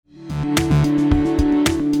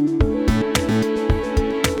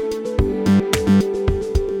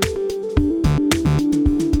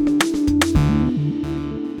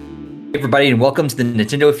everybody, and welcome to the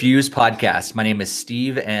Nintendo Fuse podcast. My name is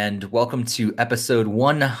Steve, and welcome to episode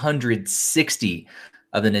 160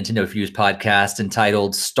 of the Nintendo Fuse podcast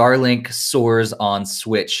entitled Starlink Soars on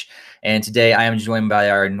Switch. And today I am joined by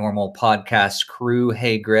our normal podcast crew.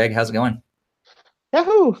 Hey, Greg, how's it going?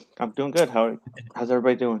 Yahoo! I'm doing good. How's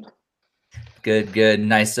everybody doing? Good, good.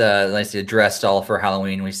 Nicely dressed all for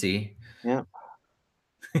Halloween, we see. Yeah.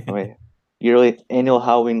 Wait, yearly annual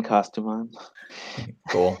Halloween costume on.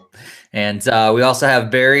 Cool. And we also have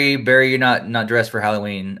Barry. Barry, you're not dressed for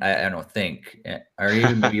Halloween, I don't think. Are you?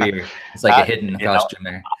 Maybe it's like a hidden costume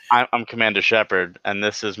there. I'm Commander Shepard, and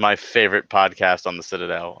this is my favorite podcast on the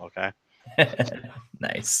Citadel. Okay.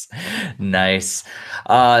 Nice.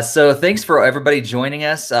 So thanks for everybody joining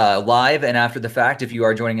us live and after the fact. If you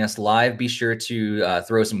are joining us live, be sure to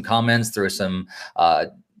throw some comments, throw some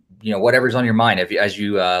whatever's on your mind. As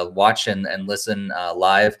you watch and listen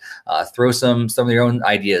live, throw some of your own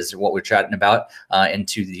ideas, what we're chatting about,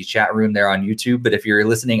 into the chat room there on YouTube. But if you're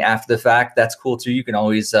listening after the fact, that's cool too. You can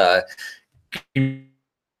always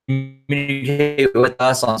communicate with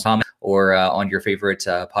us on comment or on your favorite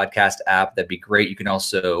podcast app. That'd be great. You can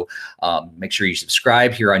also make sure you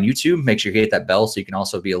subscribe here on YouTube. Make sure you hit that bell so you can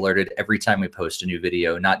also be alerted every time we post a new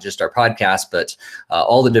video, not just our podcast, but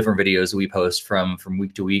all the different videos that we post from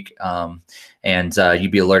week to week. And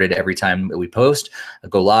you'd be alerted every time that we post,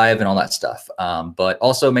 go live and all that stuff. But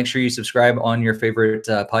also make sure you subscribe on your favorite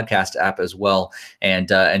podcast app as well, and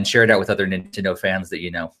share it out with other Nintendo fans that you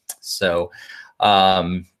know. So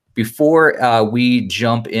before we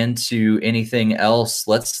jump into anything else,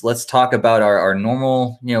 let's talk about our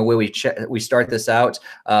normal, way we start this out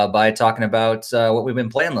by talking about what we've been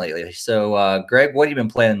playing lately. So, Greg, what have you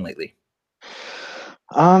been playing lately?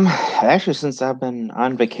 Actually, since I've been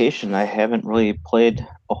on vacation, I haven't really played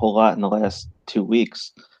a whole lot in the last 2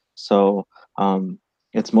 weeks. So,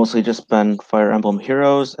 it's mostly just been Fire Emblem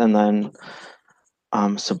Heroes, and then,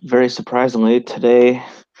 so very surprisingly, today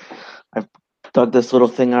I've dug this little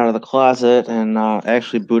thing out of the closet and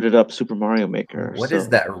actually booted up Super Mario Maker. What is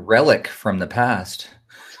that relic from the past?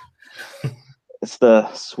 It's the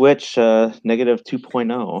Switch negative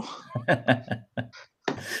 2.0.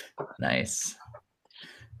 Nice.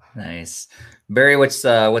 Barry,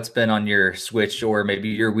 what's been on your Switch or maybe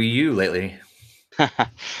your Wii U lately?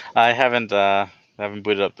 I haven't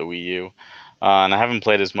booted up the Wii U, and I haven't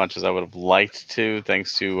played as much as I would have liked to,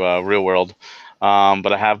 thanks to Real World.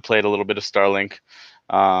 But I have played a little bit of Starlink.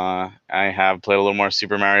 I have played a little more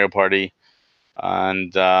Super Mario Party,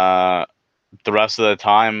 and the rest of the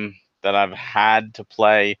time that I've had to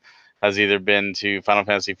play has either been to Final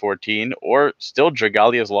Fantasy XIV or still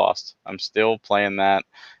Dragalia's Lost. I'm still playing that.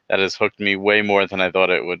 That has hooked me way more than I thought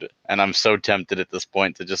it would, and I'm so tempted at this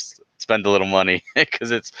point to just spend a little money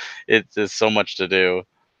because it's so much to do.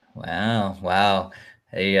 Wow.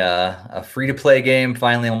 A free-to-play game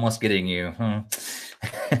finally almost getting you.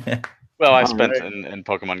 Well, I spent in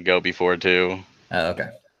Pokemon Go before too. Oh, okay.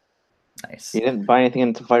 Nice. You didn't buy anything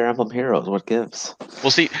into Fire Emblem Heroes. What gives?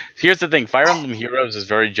 Well, see, here's the thing. Fire Emblem Heroes is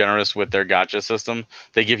very generous with their gacha system.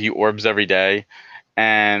 They give you orbs every day,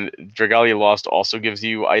 and Dragalia Lost also gives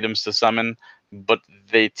you items to summon, but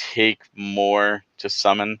they take more to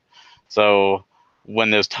summon. So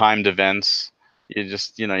when there's timed events, you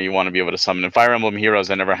just, you want to be able to summon. In Fire Emblem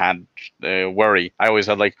Heroes, I never had worry. I always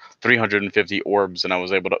had like 350 orbs, and I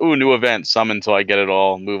was able to, new event, summon until I get it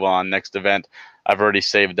all, move on, next event. I've already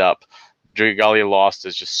saved up. Dragalia Lost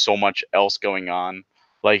is just so much else going on.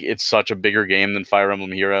 Like, it's such a bigger game than Fire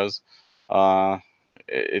Emblem Heroes.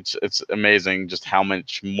 It's amazing just how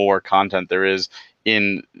much more content there is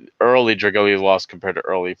in early Dragalia Lost compared to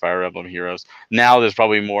early Fire Emblem Heroes. Now there's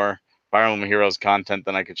probably more Fire Emblem Heroes content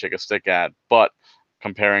than I could shake a stick at, but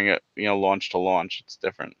comparing it, launch to launch, it's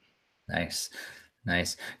different. Nice.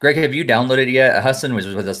 Greg, have you downloaded it yet? Hassan was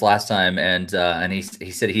with us last time, and he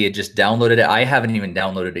said he had just downloaded it. I haven't even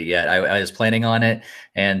downloaded it yet. I was planning on it,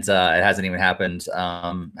 and it hasn't even happened.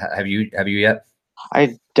 Have you yet?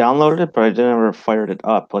 I downloaded it, but I didn't ever fired it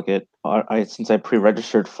up. Like since I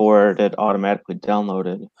pre-registered for it, it automatically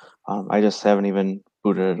downloaded. I just haven't even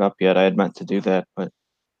booted it up yet. I had meant to do that, but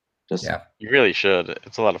you really should.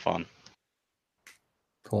 It's a lot of fun.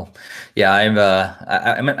 Cool. Yeah, I'm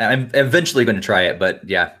eventually going to try it, but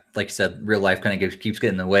yeah, like you said, real life kind of keeps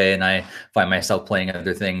getting in the way, and I find myself playing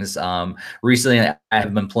other things. Recently, I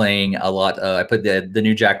have been playing a lot. I put the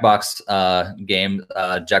new Jackbox game,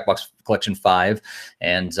 Jackbox Collection 5.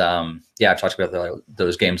 And yeah, I've talked about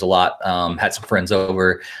those games a lot. Had some friends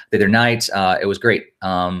over the other night. It was great.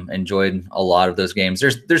 Enjoyed a lot of those games.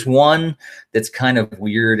 There's one that's kind of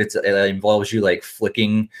weird. It involves you like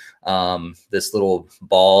flicking this little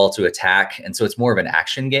ball to attack. And so it's more of an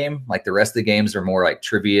action game. Like the rest of the games are more like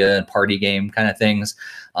trivia and party game kind of things.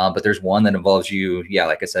 But there's one that involves you, yeah,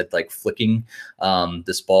 like I said, like flicking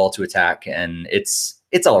this ball to attack. And it's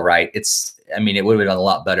all right. I mean, it would have been a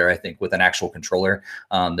lot better, I think, with an actual controller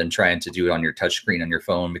than trying to do it on your touchscreen on your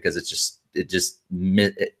phone, because I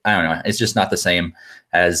don't know. It's just not the same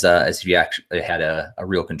as if you actually had a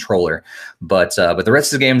real controller. But the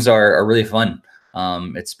rest of the games are really fun.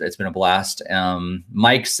 It's been a blast.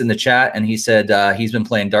 Mike's in the chat, and he said he's been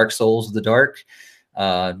playing Dark Souls of the Dark.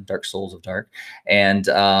 Dark Souls of Dark. And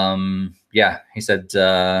yeah, he said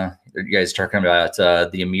you guys talking about the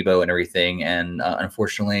amiibo and everything, and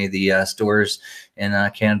unfortunately the stores in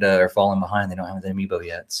Canada are falling behind. They don't have the amiibo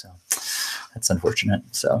yet, so that's unfortunate.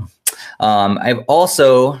 So I've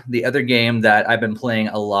also, the other game that I've been playing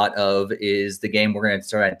a lot of is the game we're going to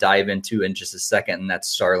start to dive into in just a second, and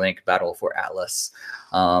that's Starlink Battle for Atlas.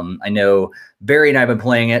 I know Barry and I have been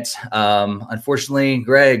playing it. Unfortunately,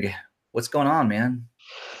 Greg, what's going on, man?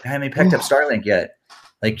 I haven't picked up Starlink yet.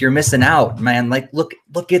 Like, you're missing out, man. Like, look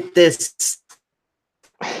at this.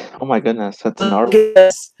 Oh my goodness, that's an R.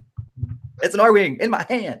 It's an R-Wing in my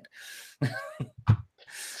hand.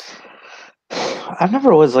 I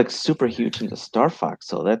never was like super huge into Star Fox,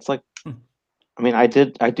 so that's like, I mean, I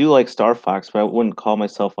do like Star Fox, but I wouldn't call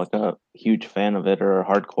myself like a huge fan of it or a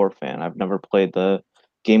hardcore fan. I've never played the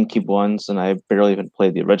GameCube ones, and I barely even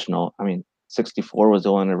played the original. I mean, 64 was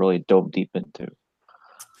the one I really dove deep into.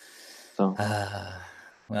 So,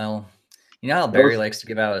 well, you know how Barry likes to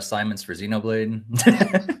give out assignments for Xenoblade?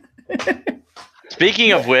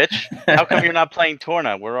 Speaking of which, how come you're not playing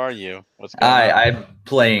Torna? Where are you? What's going on? I'm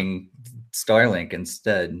playing Starlink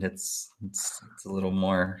instead. It's a little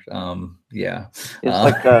more, yeah. it's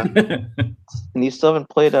like, and you still haven't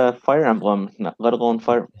played a Fire Emblem, let alone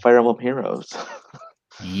Fire Emblem Heroes.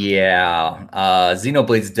 Yeah,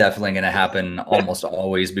 Xenoblade's definitely going to happen almost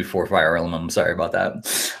always before Fire Emblem. I'm sorry about that.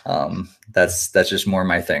 That's just more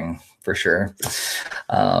my thing for sure.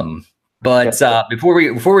 But before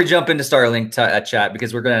we jump into Starlink chat,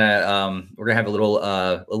 because we're gonna have a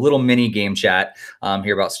little mini game chat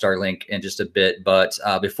here about Starlink in just a bit. But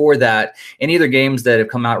before that, any other games that have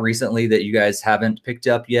come out recently that you guys haven't picked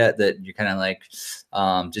up yet that you're kind of like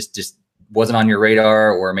just wasn't on your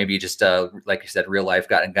radar, or maybe just like you said, real life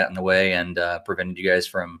got in the way and prevented you guys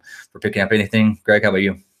from picking up anything? Greg, how about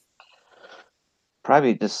you?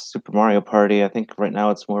 Probably just Super Mario Party. I think right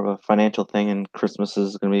now it's more of a financial thing, and Christmas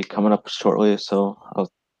is going to be coming up shortly, so I'll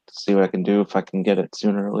see what I can do if I can get it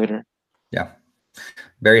sooner or later. Yeah.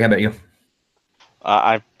 Barry, how about you?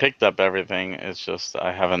 I picked up everything. It's just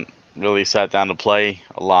I haven't really sat down to play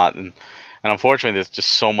a lot, and unfortunately there's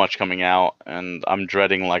just so much coming out, and I'm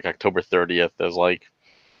dreading like October 30th. There's like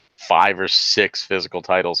 5 or 6 physical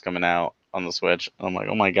titles coming out on the Switch. I'm like,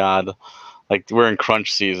 oh my god, like we're in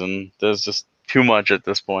crunch season. There's just too much at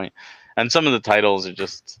this point. And some of the titles are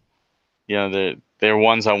just, you know, they're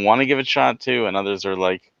ones I want to give a shot to, and others are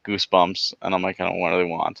like Goosebumps, and I'm like, I don't really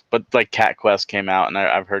want. But like Cat Quest came out, and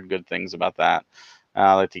I've heard good things about that.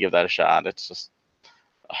 I like to give that a shot. It's just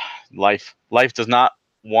life does not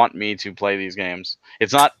want me to play these games.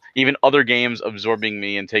 It's not even other games absorbing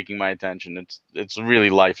me and taking my attention. It's really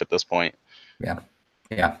life at this point. Yeah.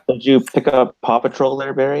 Did you pick up Paw Patrol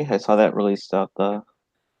there, Barry? I saw that released out the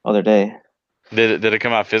other day. Did it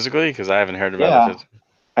come out physically? Because I haven't heard about it physically.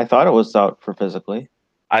 I thought it was out for physically.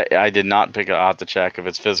 I did not pick it. I'll have to check. If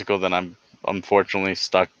it's physical, then I'm unfortunately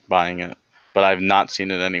stuck buying it. But I've not seen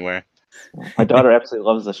it anywhere. My daughter absolutely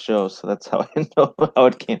loves the show, so that's how I know how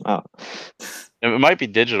it came out. It might be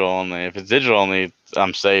digital only. If it's digital only,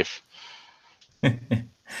 I'm safe.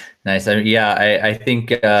 Nice. I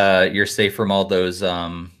think you're safe from all those.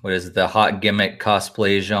 What is it, the hot gimmick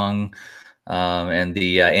cosplay Zhang, and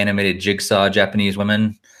the animated Jigsaw Japanese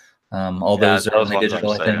women. All those are only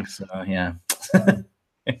digital, I think. So yeah.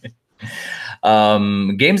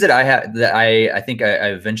 Games that I have that I think I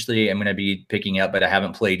eventually am going to be picking up, but I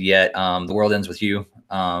haven't played yet. The World Ends with You.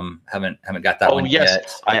 Haven't got that one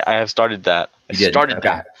yet. I have started that. Okay.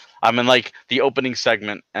 That. I'm in like the opening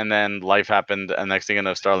segment, and then life happened, and next thing I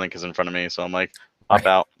know, Starlink is in front of me. So I'm like, hop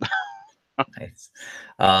out. Nice.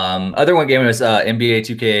 Other one game was NBA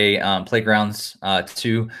 2K Playgrounds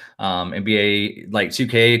 2. NBA like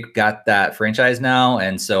 2K got that franchise now,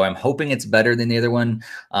 and so I'm hoping it's better than the other one.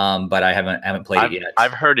 But I haven't played it yet.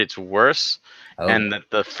 I've heard it's worse, and that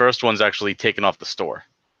the first one's actually taken off the store.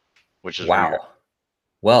 which is weird. Wow.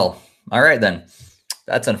 Well, all right then.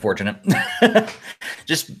 That's unfortunate.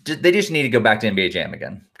 They just need to go back to NBA Jam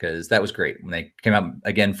again, because that was great when they came out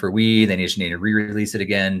again for Wii. They just need to re-release it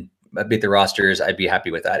again, update the rosters. I'd be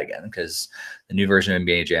happy with that again, because the new version of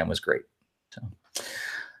NBA Jam was great. So,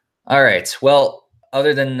 all right. Well,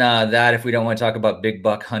 other than that, if we don't want to talk about Big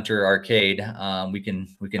Buck Hunter Arcade, we can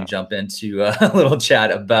jump into a little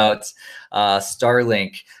chat about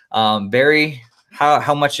Starlink. Barry,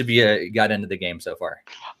 how much have you got into the game so far?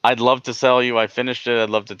 I'd love to tell you I finished it. I'd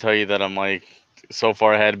love to tell you that I'm like so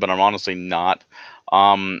far ahead, but I'm honestly not.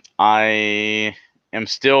 I am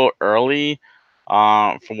still early.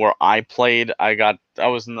 From where I played, I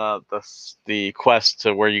was in the quest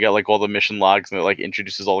to where you get like all the mission logs and it like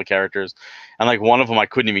introduces all the characters, and like one of them I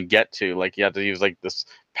couldn't even get to. Like you have to use like this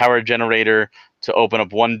power generator to open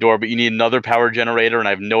up one door, but you need another power generator, and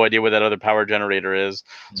I have no idea where that other power generator is.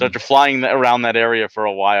 So after flying around that area for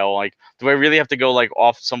a while, like, do I really have to go like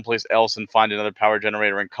off someplace else and find another power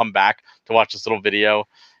generator and come back to watch this little video?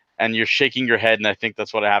 And you're shaking your head, and I think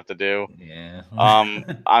that's what I have to do. Yeah.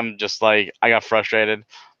 I'm just like, I got frustrated,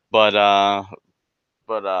 but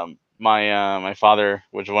my father,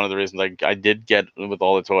 which is one of the reasons I did get with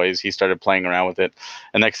all the toys, he started playing around with it,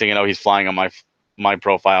 and next thing you know, he's flying on my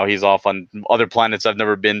profile. He's off on other planets I've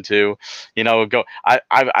never been to.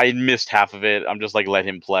 I missed half of it. I'm just like, let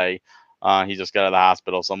him play. He just got out of the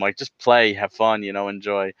hospital, so I'm like, just play, have fun,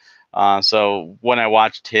 enjoy. So when I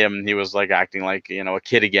watched him, he was like acting like a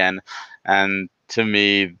kid again, and to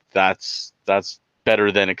me, that's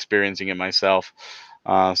better than experiencing it myself.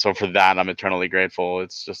 So for that, I'm eternally grateful.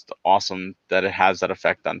 It's just awesome that it has that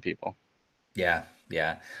effect on people. Yeah,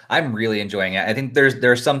 I'm really enjoying it. I think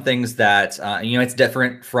there are some things that it's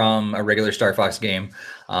different from a regular Star Fox game.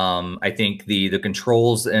 I think the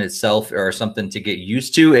controls in itself are something to get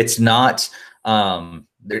used to. It's not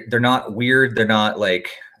they're not weird. They're not like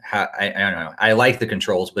I don't know. I like the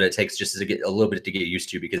controls, but it takes just to get a little bit to get used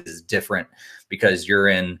to, because it's different, because you're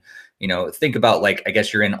in, think about, like, I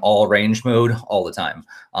guess you're in all range mode all the time.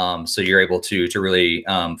 So you're able to really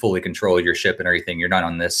fully control your ship and everything. You're not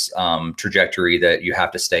on this trajectory that you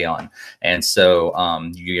have to stay on. And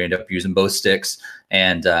so you end up using both sticks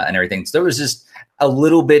and everything. So there was just a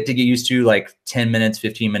little bit to get used to, like 10 minutes,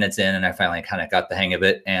 15 minutes in, and I finally kind of got the hang of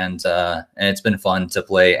it, and it's been fun to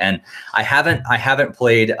play. And I haven't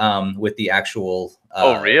played with the actual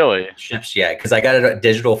oh, really? ships yet, because I got it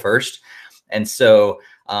digital first, and so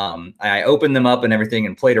I opened them up and everything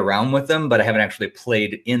and played around with them, but I haven't actually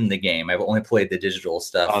played in the game. I've only played the digital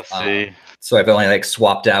stuff. Oh, see. So I've only like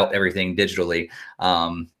swapped out everything digitally.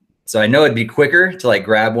 So I know it'd be quicker to like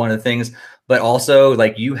grab one of the things, but also,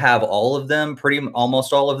 like, you have all of them,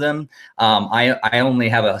 almost all of them. I only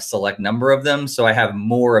have a select number of them, so I have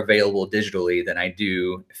more available digitally than I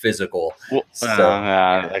do physical. Well,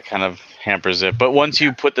 that kind of hampers it. But once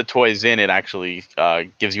you put the toys in, it actually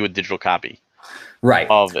gives you a digital copy, right,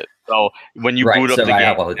 of it. So when you boot up so the I game,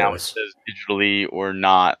 have all the now it toys. says digitally or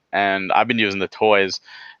not. And I've been using the toys,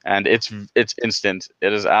 and it's instant.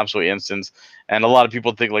 It is absolutely instant. And a lot of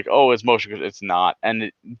people think like, oh, it's motion control. It's not,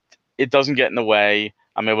 and it doesn't get in the way.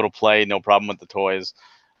 I'm able to play, no problem with the toys.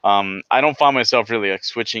 I don't find myself really like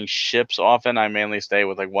switching ships often. I mainly stay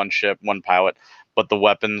with like one ship, one pilot. But the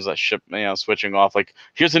weapons, that ship, switching off, like,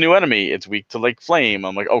 here's a new enemy. It's weak to like flame.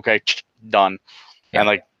 I'm like, okay, done. Yeah. And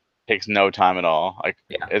like, takes no time at all. Like,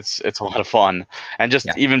 it's a lot of fun. And just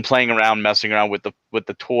even playing around, messing around with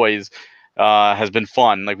the toys has been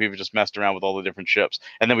fun. Like, we've just messed around with all the different ships,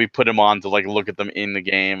 and then we put them on to like look at them in the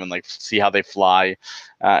game and like see how they fly.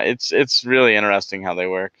 It's really interesting how they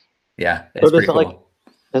work. Yeah, it's pretty cool.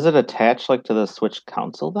 Does it attach like to the Switch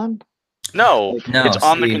console then? No, No, it's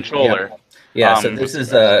on the controller. Yeah, so this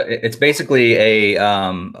is it's basically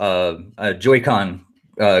a Joy-Con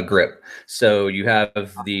grip. So you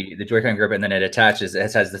have the Joy-Con grip, and then it attaches.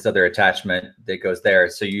 It has this other attachment that goes there.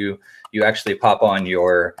 So you actually pop on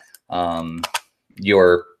your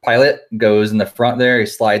pilot goes in the front there. He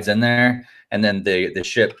slides in there, and then the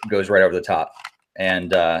ship goes right over the top.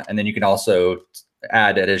 And then you can also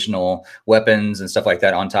add additional weapons and stuff like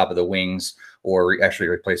that on top of the wings, or actually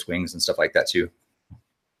replace wings and stuff like that too.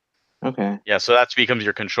 Okay. Yeah, so that becomes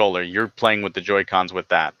your controller. You're playing with the Joy-Cons with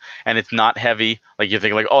that, and it's not heavy. Like, you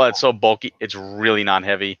think like, oh, that's so bulky. It's really not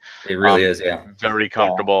heavy. It really is, yeah. Very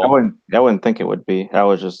comfortable. I wouldn't think it would be. I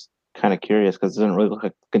was just kind of curious because it didn't really look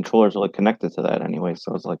like controllers are like connected to that anyway.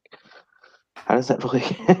 So I was like, how does that really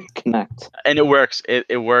connect? And it works.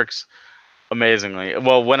 It works amazingly.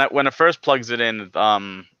 Well, when it first plugs it in,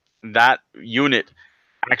 that unit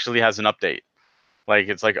actually has an update. Like,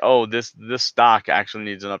 it's like, oh, this stock actually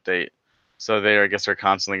needs an update. So I guess they're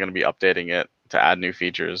constantly going to be updating it to add new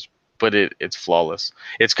features. But it's flawless.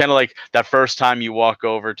 It's kind of like that first time you walk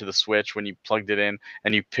over to the Switch when you plugged it in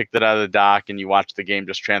and you picked it out of the dock and you watch the game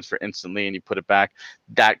just transfer instantly and you put it back.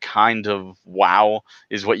 That kind of wow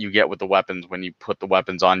is what you get with the weapons when you put the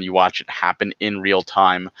weapons on. You watch it happen in real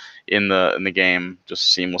time in the game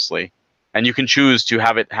just seamlessly. And you can choose to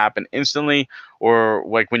have it happen instantly, or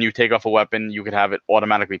like when you take off a weapon, you could have it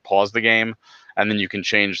automatically pause the game, and then you can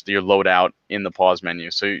change your loadout in the pause menu.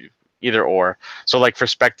 So either or. So like for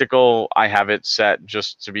Spectacle, I have it set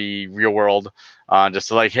just to be real world, just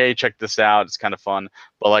to like, hey, check this out. It's kind of fun.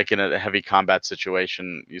 But like in a heavy combat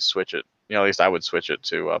situation, you switch it. At least I would switch it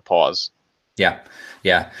to pause. Yeah,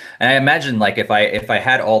 yeah, and I imagine like if I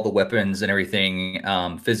had all the weapons and everything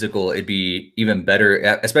physical, it'd be even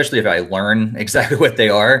better. Especially if I learn exactly what they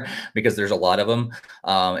are, because there's a lot of them.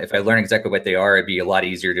 If I learn exactly what they are, it'd be a lot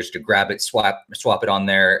easier just to grab it, swap it on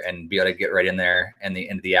there, and be able to get right in there and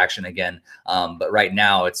into the action again. But right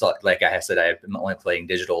now, it's like I said, I'm only playing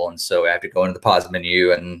digital, and so I have to go into the pause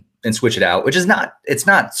menu and switch it out, which is it's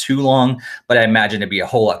not too long, but I imagine it'd be a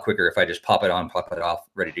whole lot quicker if I just pop it on, pop it off,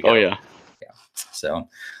 ready to go. Oh yeah. So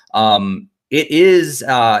it is,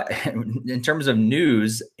 in terms of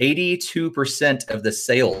news, 82% of the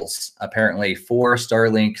sales apparently for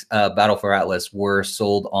Starlink Battle for Atlas were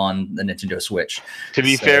sold on the Nintendo Switch. To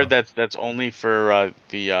be fair, that's only for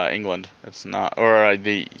the England. It's not, or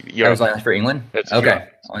the Europe. That was only for England? It's okay.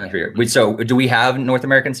 Europe. Only for Europe. So do we have North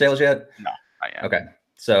American sales yet? No, not yet. Okay.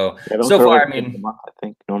 So, Yeah, so far, like I mean, I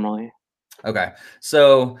think normally. Okay.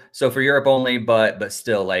 So for Europe only, but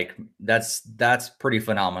still like that's pretty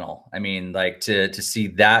phenomenal. I mean, like to see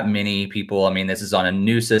that many people, I mean, this is on a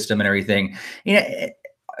new system and everything.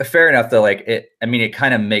 Fair enough though, like it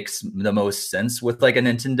kind of makes the most sense with like a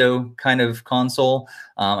Nintendo kind of console.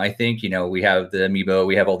 I think, we have the Amiibo,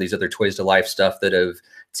 we have all these other Toys to Life stuff that have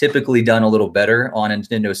typically done a little better on a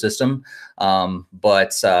Nintendo system. But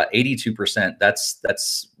 82%,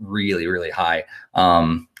 that's really, really high.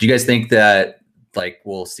 Do you guys think that like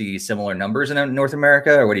we'll see similar numbers in North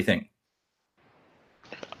America, or what do you think?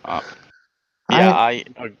 Yeah,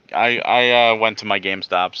 I went to my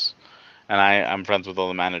GameStops, and I'm friends with all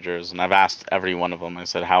the managers, and I've asked every one of them. I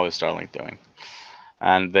said, "How is Starlink doing?"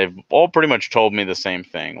 And they've all pretty much told me the same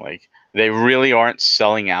thing. Like they really aren't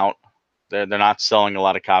selling out. They're not selling a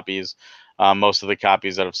lot of copies. Most of the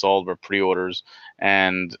copies that have sold were pre-orders,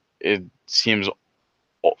 and it seems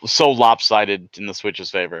so lopsided in the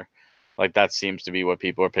Switch's favor. Like that seems to be what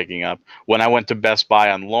people are picking up. When I went to Best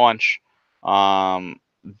Buy on launch,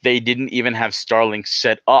 they didn't even have Starlink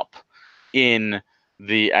set up in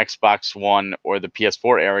the Xbox One or the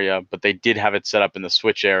PS4 area, but they did have it set up in the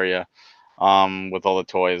Switch area with all the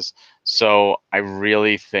toys. So I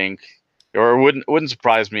really think, or it wouldn't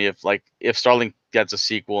surprise me if Starlink gets a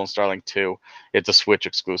sequel in Starlink 2, it's a Switch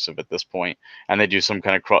exclusive at this point, and they do some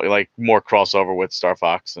kind of more crossover with Star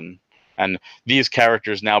Fox, and these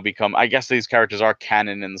characters now become, I guess these characters are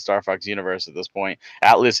canon in the Star Fox universe at this point.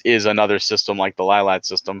 Atlas is another system like the Lylat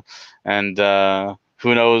system, and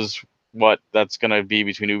who knows what that's going to be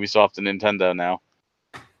between Ubisoft and Nintendo now.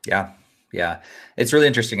 Yeah, it's really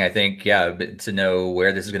interesting, I think, to know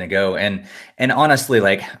where this is going to go. And honestly,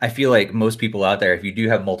 like, I feel like most people out there, if you do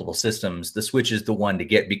have multiple systems, the Switch is the one to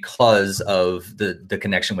get because of the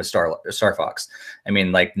connection with Star Fox. I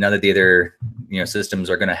mean, like, none of the other, systems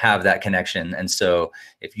are going to have that connection. And so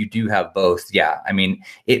if you do have both, I mean,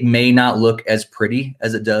 it may not look as pretty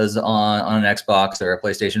as it does on an Xbox or a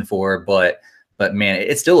PlayStation 4, but man,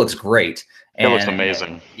 it still looks great. It looks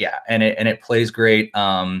amazing. And it plays great.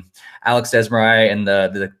 Alex Desmarais in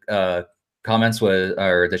the comments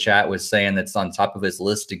or the chat was saying that's on top of his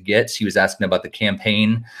list to get. He was asking about the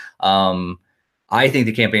campaign. I think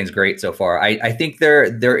the campaign's great so far. I think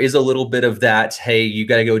there is a little bit of that, hey, you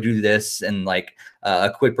got to go do this, and like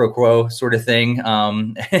a quid pro quo sort of thing.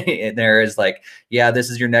 There is like, this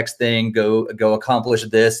is your next thing. Go accomplish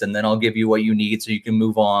this, and then I'll give you what you need so you can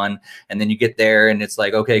move on. And then you get there, and it's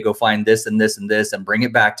like, okay, go find this and this and this, and bring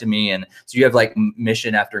it back to me. And so you have like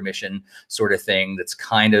mission after mission sort of thing. That's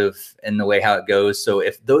kind of in the way how it goes. So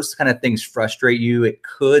if those kind of things frustrate you, it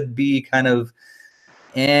could be kind of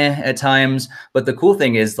at times. But the cool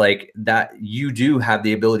thing is like that you do have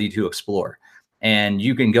the ability to explore, and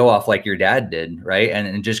you can go off like your dad did, right?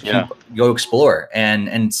 And just go explore.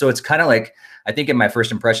 And so it's kind of like, I think in my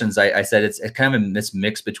first impressions, I said it's kind of this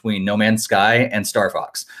mix between No Man's Sky and Star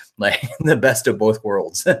Fox, like the best of both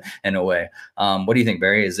worlds in a way. What do you think,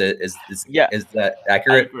 Barry? Is that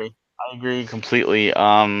accurate? I agree completely.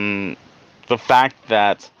 The fact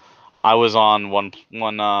that I was on one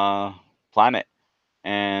planet,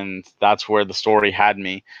 and that's where the story had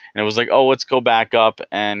me. And it was like, oh, let's go back up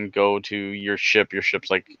and go to your ship. Your ship's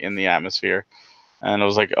like in the atmosphere, and I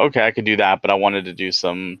was like, okay, I could do that, but I wanted to do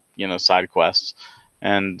some, side quests.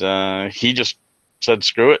 And he just said,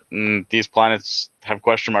 screw it, and these planets have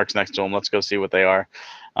question marks next to them. Let's go see what they are.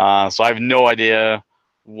 So I have no idea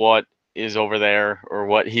what is over there or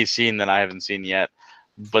what he's seen that I haven't seen yet,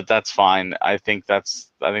 but that's fine. I think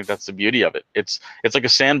that's the beauty of it. It's like a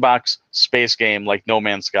sandbox space game, like No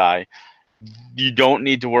Man's Sky. You don't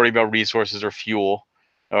need to worry about resources or fuel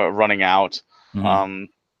running out,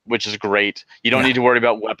 which is great. You don't need to worry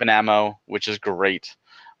about weapon ammo, which is great.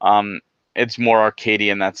 It's more arcadey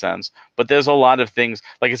in that sense. But there's a lot of things,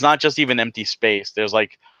 like it's not just even empty space. There's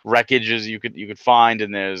like wreckages you could find,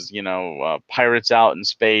 and there's pirates out in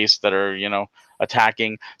space that are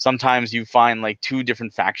attacking. Sometimes you find like two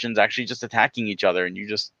different factions actually just attacking each other, and you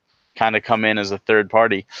just kind of come in as a third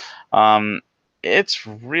party. It's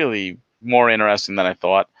really more interesting than I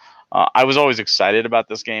thought. I was always excited about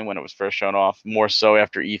this game when it was first shown off, more so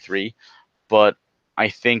after E3. But I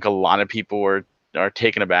think a lot of people are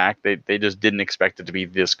taken aback. They just didn't expect it to be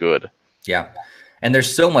this good. Yeah. And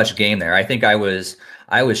there's so much game there. I think I was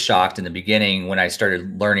shocked in the beginning when I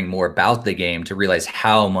started learning more about the game to realize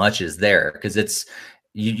how much is there. Because it's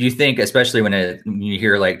you think, especially when you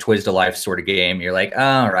hear like Toys to Life sort of game, you're like,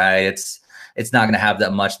 all right, it's not going to have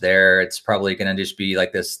that much there. It's probably going to just be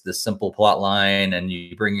like this simple plot line, and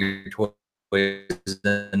you bring your toys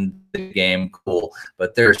in the game, cool.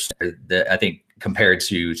 But I think compared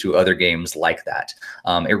to other games like that,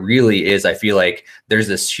 it really is. I feel like there's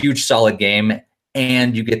this huge solid game,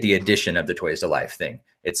 and you get the addition of the Toys to Life thing.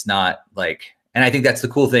 It's not like, and I think that's the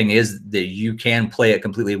cool thing, is that you can play it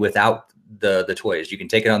completely without the toys. You can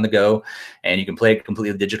take it on the go, and you can play it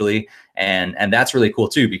completely digitally, and that's really cool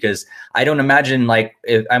too, because I don't imagine, like,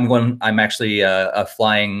 if I'm actually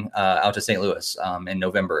flying out to St. Louis in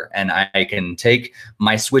November, and I can take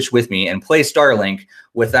my Switch with me and play Starlink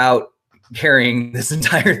without carrying this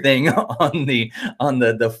entire thing on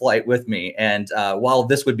the flight with me. And while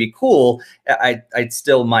this would be cool, I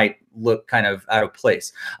still might look kind of out of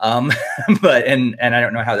place. But and I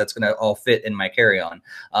don't know how that's going to all fit in my carry-on.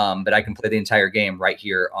 But I can play the entire game right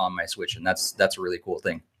here on my Switch, and that's a really cool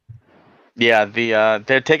thing. Yeah,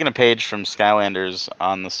 they're taking a page from Skylanders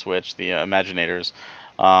on the Switch, the Imaginators,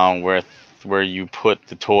 where you put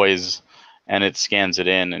the toys and it scans it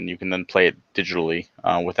in, and you can then play it digitally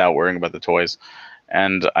without worrying about the toys.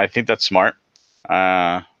 And I think that's smart,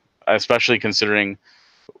 especially considering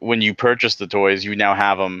when you purchase the toys, you now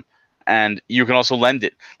have them, and you can also lend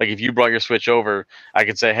it. Like if you brought your Switch over, I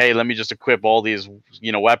could say, hey, let me just equip all these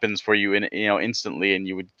weapons for you instantly, and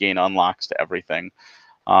you would gain unlocks to everything.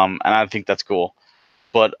 And I think that's cool.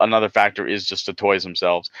 But another factor is just the toys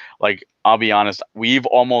themselves. Like, I'll be honest, we've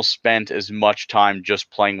almost spent as much time just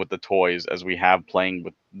playing with the toys as we have playing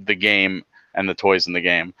with the game and the toys in the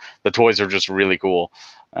game. The toys are just really cool.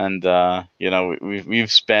 And,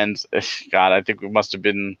 we've spent, God, I think we must have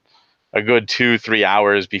been a good 2-3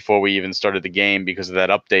 hours before we even started the game because of that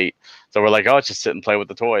update. So we're like, oh, let's just sit and play with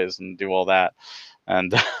the toys and do all that.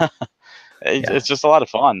 And it's just a lot of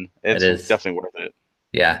fun. It's definitely worth it.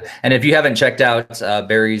 Yeah. And if you haven't checked out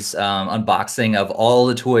Barry's unboxing of all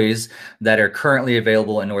the toys that are currently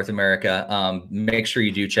available in North America, make sure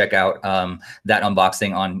you do check out that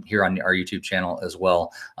unboxing on our YouTube channel as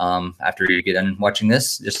well. After you get done watching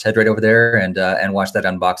this, just head right over there and watch that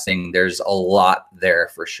unboxing. There's a lot there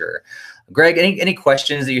for sure. Greg, any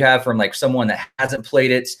questions that you have from like someone that hasn't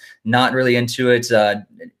played it, not really into it,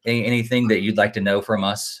 anything that you'd like to know from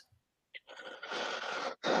us?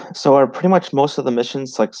 So are pretty much most of the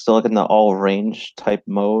missions like still like in the all range type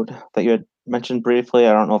mode that you had mentioned briefly?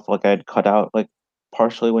 I don't know if like I had cut out like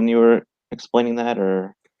partially when you were explaining that,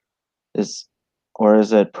 or is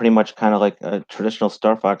it pretty much kind of like a traditional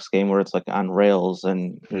Star Fox game where it's like on rails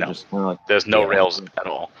and you're just kind of like, there's no rails at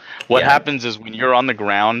all. What happens is when you're on the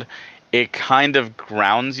ground, it kind of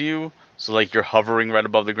grounds you. So like you're hovering right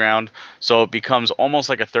above the ground. So it becomes almost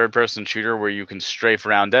like a third-person shooter where you can strafe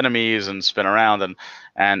around enemies and spin around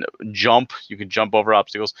and jump. You can jump over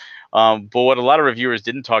obstacles. But what a lot of reviewers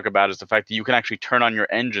didn't talk about is the fact that you can actually turn on your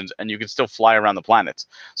engines and you can still fly around the planets.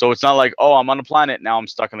 So it's not like, oh, I'm on a planet, now I'm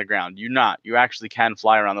stuck on the ground. You're not. You actually can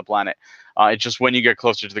fly around the planet. It's just when you get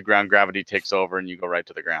closer to the ground, gravity takes over and you go right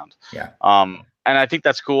to the ground. Yeah. And I think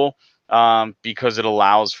that's cool because it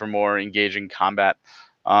allows for more engaging combat.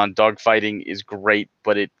 Dogfighting is great,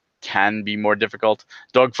 but it can be more difficult.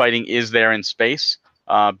 Dogfighting is there in space,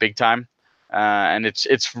 big time, and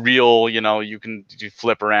it's real. You can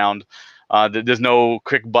flip around. There's no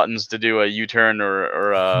quick buttons to do a U-turn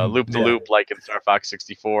or a loop-to-loop like in Star Fox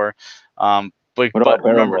 64. What But about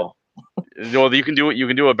barrel remember, roll? well, you can do it. You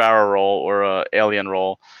can do a barrel roll or a alien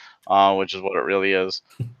roll, which is what it really is.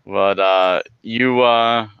 But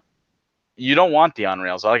you don't want the on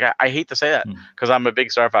rails. Like I hate to say that because I'm a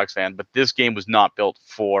big Star Fox fan, but this game was not built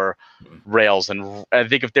for rails. And I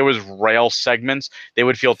think if there was rail segments, they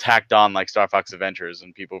would feel tacked on like Star Fox Adventures,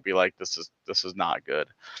 and people would be like, "This is not good.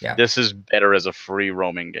 Yeah. This is better as a free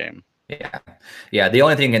roaming game." Yeah. Yeah. The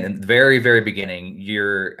only thing in the very, very beginning,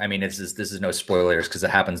 I mean, this is no spoilers because it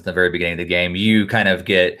happens in the very beginning of the game. You kind of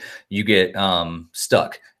get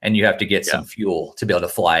stuck and you have to get some fuel to be able to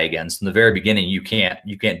fly again. So in the very beginning, you can't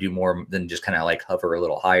do more than just kind of like hover a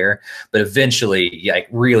little higher. But eventually, like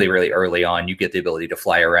really, really early on, you get the ability to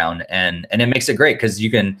fly around, and it makes it great because you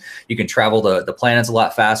can travel the planets a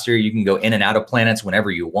lot faster. You can go in and out of planets whenever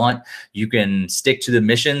you want. You can stick to the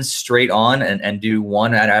missions straight on and do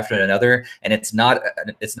one after another. And it's not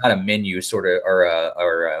a menu sort of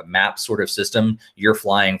or a map sort of system. You're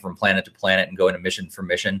flying from planet to planet and going to mission for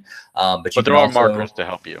mission. But there are markers to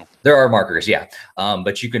help you. There are markers, yeah.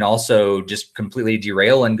 But you can also just completely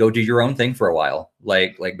derail and go do your own thing for a while,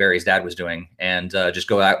 like Barry's dad was doing, and just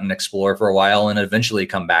go out and explore for a while and eventually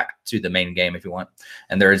come back to the main game if you want.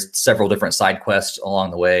 And there's several different side quests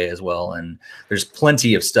along the way as well. And there's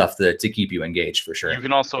plenty of stuff to keep you engaged for sure. You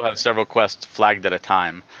can also have several quests flagged at a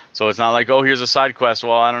time. So it's not like, oh, here's a side quest.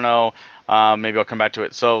 Well, I don't know. Maybe I'll come back to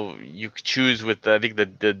it. So you choose with, I think, the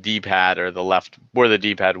D-pad or the left, where the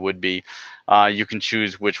D-pad would be. You can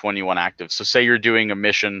choose which one you want active. So say you're doing a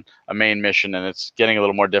main mission, and it's getting a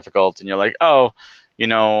little more difficult, and you're like, oh, I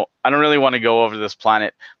don't really want to go over to this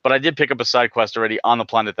planet, but I did pick up a side quest already on the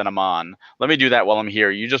planet that I'm on. Let me do that while I'm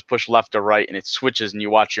here. You just push left or right, and it switches, and you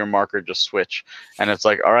watch your marker just switch. And it's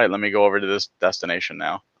like, all right, let me go over to this destination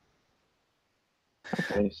now.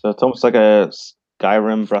 Okay, so it's almost like a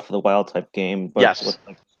Skyrim Breath of the Wild type game, but with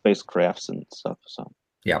like spacecrafts and stuff. So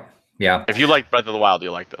yeah. If you like Breath of the Wild,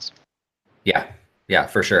 you'll like this. Yeah,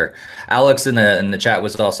 for sure. Alex in the chat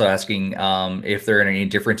was also asking if there are any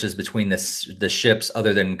differences between the ships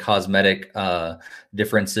other than cosmetic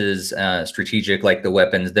differences, strategic, like the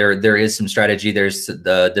weapons. There is some strategy. There's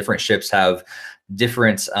the different ships have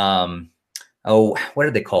different what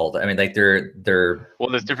are they called? I mean, like they're well,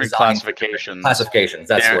 there's different classifications.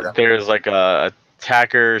 That's sort of. There's like a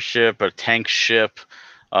attacker ship, a tank ship,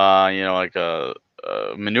 like a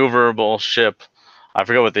maneuverable ship. I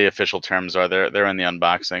forget what the official terms are. They're in the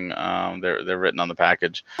unboxing. They're written on the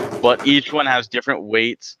package, but each one has different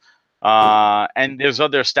weights. And there's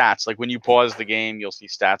other stats. Like when you pause the game, you'll see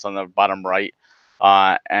stats on the bottom right.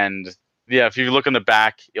 And yeah, if you look in the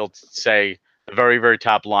back, it'll say the very, very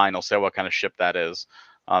top line. It'll say what kind of ship that is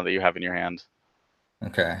that you have in your hand.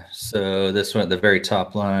 Okay, so this one at the very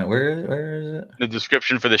top line. Where is it? The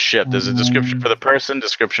description for the ship. There's a description for the person,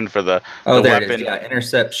 description for the there weapon. It is. Yeah,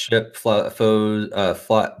 intercept ship foes,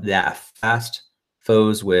 fast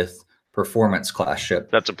foes with performance class ship.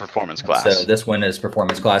 That's a performance class. So this one is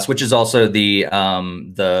performance class, which is also the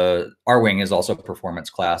R-wing is also performance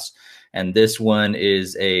class, and this one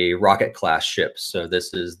is a rocket class ship. So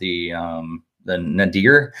this is the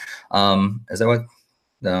Nadir. Is that what?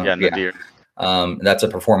 Nadir. That's a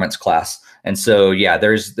performance class. And so, yeah,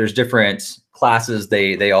 there's different classes.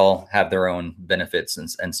 They all have their own benefits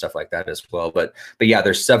and stuff like that as well. But yeah,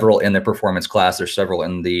 there's several in the performance class. There's several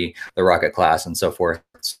in the rocket class and so forth.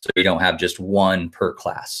 So you don't have just one per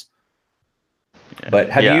class. Yeah. But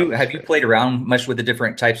have you played around much with the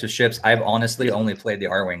different types of ships? I've honestly only played the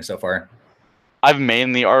R-wing so far. I've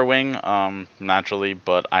mainly R-wing naturally,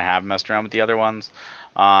 but I have messed around with the other ones.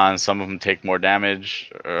 Some of them take more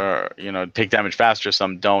damage, or take damage faster.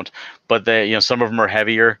 Some don't, but some of them are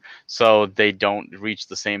heavier, so they don't reach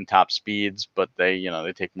the same top speeds. But they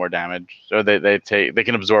take more damage, or they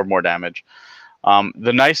can absorb more damage.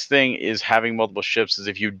 The nice thing is having multiple ships is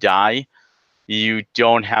if you die, you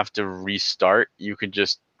don't have to restart. You can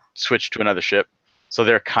just switch to another ship. So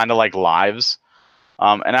they're kind of like lives.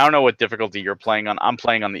 And I don't know what difficulty you're playing on. I'm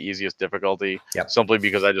playing on the easiest difficulty, simply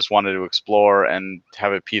because I just wanted to explore and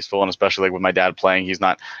have it peaceful. And especially like with my dad playing, he's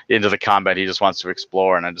not into the combat. He just wants to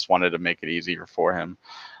explore, and I just wanted to make it easier for him.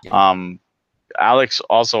 Alex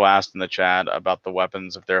also asked in the chat about the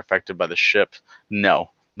weapons, if they're affected by the ship. No,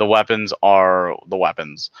 The weapons are the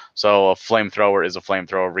weapons. So a flamethrower is a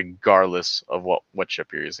flamethrower regardless of what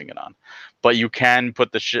ship you're using it on. But you can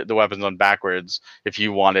put the weapons on backwards if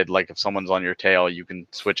you wanted. Like if someone's on your tail, you can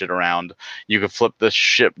switch it around. You could flip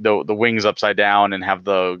the wings upside down and have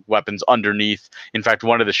the weapons underneath. In fact,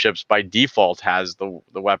 one of the ships by default has the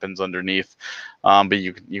weapons underneath. But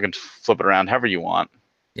you can flip it around however you want.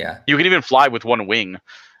 Yeah. You can even fly with one wing.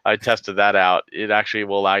 I tested that out. It actually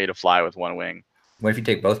will allow you to fly with one wing. What if you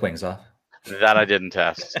take both wings off? That I didn't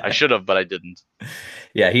test. I should have, but I didn't.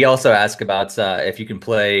 Yeah, he also asked about if you can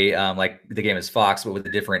play like the game is Fox, but with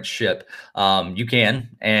a different ship. You can,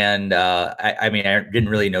 and I mean, I didn't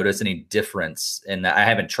really notice any difference in that. I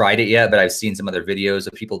haven't tried it yet, but I've seen some other videos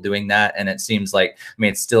of people doing that, and it seems like, I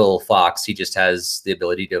mean, it's still Fox. He just has the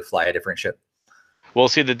ability to fly a different ship. Well,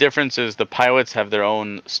 see, the difference is the pilots have their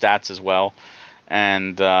own stats as well,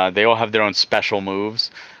 and they all have their own special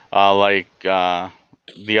moves.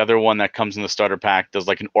 The other one that comes in the starter pack does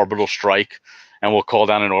like an orbital strike, and will call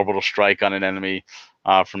down an orbital strike on an enemy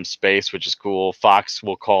from space, which is cool. Fox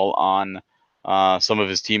will call on some of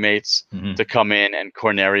his teammates to come in, and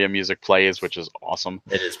Corneria music plays, which is awesome.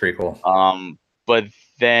 It is pretty cool. But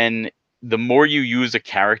then the more you use a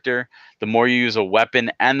character, the more you use a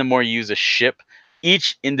weapon, and the more you use a ship,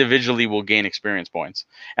 each individually will gain experience points,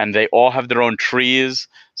 and they all have their own trees.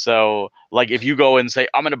 So like if you go and say,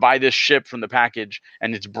 I'm going to buy this ship from the package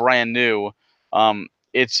and it's brand new,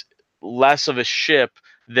 it's less of a ship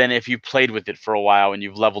than if you played with it for a while and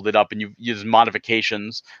you've leveled it up and you've used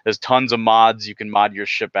modifications. There's tons of mods. You can mod your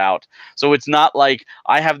ship out. So it's not like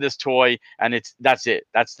I have this toy and that's it.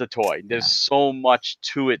 That's the toy. There's so much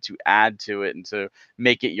to it to add to it and to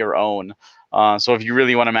make it your own. So if you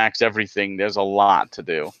really want to max everything, there's a lot to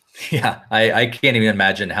do. Yeah, I can't even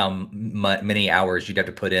imagine how many hours you'd have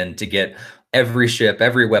to put in to get every ship,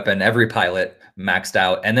 every weapon, every pilot maxed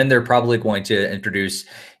out. And then they're probably going to introduce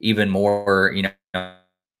even more, you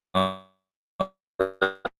know,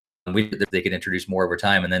 they could introduce more over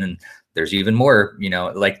time. And then there's even more, you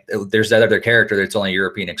know, like there's that other character that's only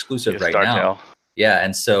European exclusive right now. Yeah.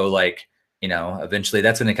 And so like, you know, eventually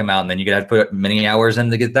that's going to come out, and then you got to put many hours in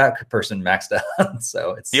to get that person maxed out.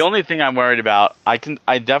 So it's the only thing I'm worried about. I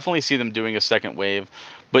definitely see them doing a second wave,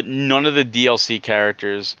 but none of the DLC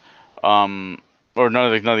characters, or none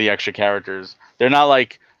of the extra characters, they're not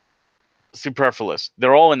like superfluous.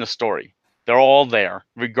 They're all in the story. They're all there,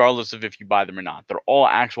 regardless of if you buy them or not. They're all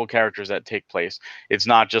actual characters that take place. It's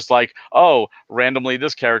not just like, oh, randomly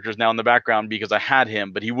this character is now in the background because I had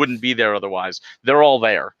him, but he wouldn't be there otherwise. They're all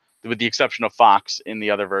there, with the exception of Fox in the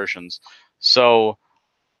other versions. So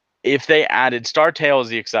if they added Startail is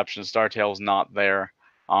the exception. Startail is not there.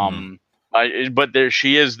 But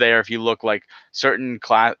she is there if you look like certain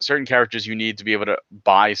characters you need to be able to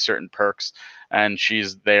buy certain perks, and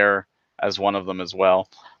she's there as one of them as well.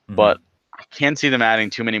 But I can't see them adding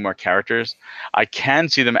too many more characters. I can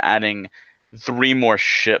see them adding 3 more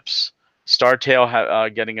ships.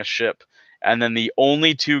 Startail getting a ship. And then the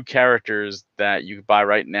only 2 characters that you buy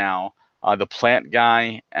right now, the plant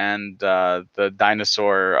guy and the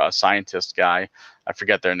dinosaur scientist guy. I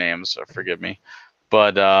forget their names, so forgive me.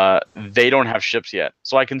 But they don't have ships yet.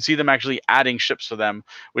 So I can see them actually adding ships for them,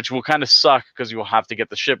 which will kind of suck because you will have to get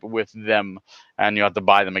the ship with them and you have to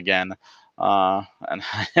buy them again. And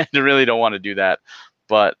I really don't want to do that,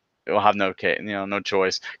 but it will have no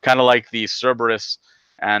choice. Kind of like the Cerberus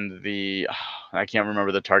and the I can't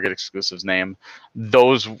remember the Target exclusive's name.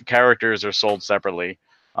 Those characters are sold separately,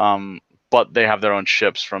 but they have their own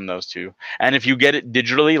ships from those 2. And if you get it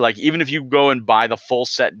digitally, like even if you go and buy the full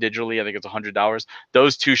set digitally, I think it's $100.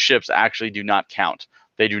 Those 2 ships actually do not count.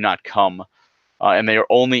 They do not come, and they are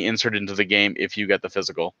only inserted into the game if you get the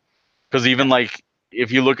physical. Because even like if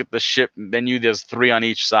you look at the ship menu, there's 3 on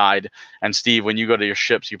each side. And Steve, when you go to your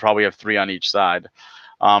ships, you probably have 3 on each side.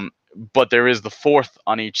 But there is the 4th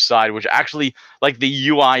on each side, which actually, like, the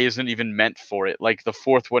UI isn't even meant for it. Like the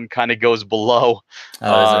 4th one kind of goes below.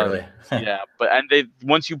 Oh, is it really? Yeah, and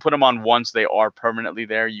once you put them on once, they are permanently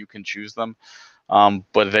there. You can choose them,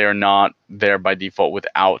 but they are not there by default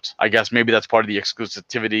without. I guess maybe that's part of the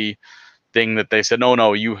exclusivity thing that they said,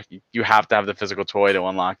 no, you have to have the physical toy to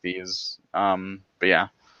unlock these. But yeah.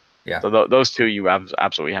 So those 2, you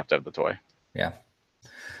absolutely have to have the toy. Yeah.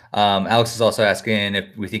 Alex is also asking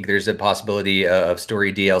if we think there's a possibility of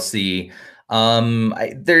story DLC.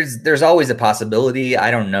 There's always a possibility.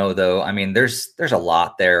 I don't know though. I mean, there's a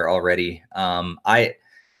lot there already. I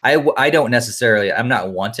don't necessarily, I'm not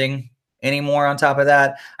wanting any more on top of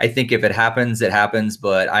that. I think if it happens, it happens,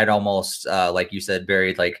 but I'd almost, like you said,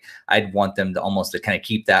 Barry, like I'd want them to almost to kind of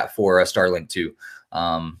keep that for a Starlink 2.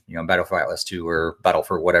 Battle for Atlas 2 or Battle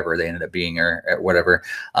for whatever they ended up being or whatever.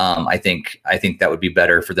 I think that would be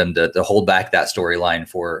better for them to hold back that storyline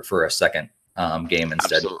for a second game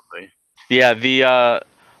instead. Absolutely. Yeah, the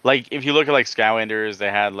like if you look at like Skylanders, they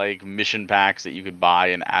had like mission packs that you could buy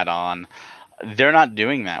and add on. They're not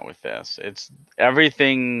doing that with this. It's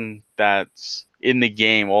everything that's in the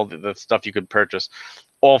game, all the stuff you could purchase,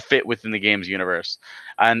 all fit within the game's universe.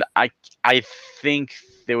 And I think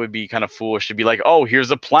they would be kind of foolish to be like, oh,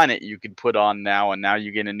 here's a planet you could put on now, and now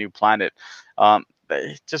you get a new planet.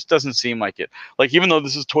 It just doesn't seem like it. Like, even though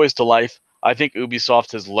this is Toys to Life, I think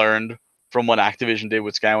Ubisoft has learned from what Activision did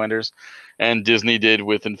with Skylanders, and Disney did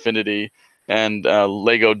with Infinity, and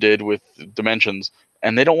Lego did with Dimensions,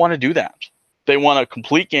 and they don't want to do that. They want a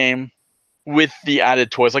complete game with the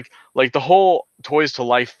added toys. Like the whole Toys to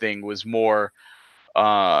Life thing was more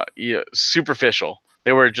superficial.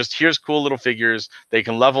 They were just, here's cool little figures. They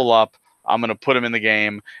can level up. I'm going to put them in the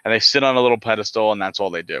game, and they sit on a little pedestal, and that's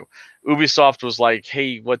all they do. Ubisoft was like,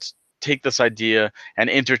 hey, let's take this idea and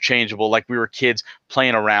interchangeable, like we were kids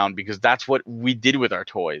playing around, because that's what we did with our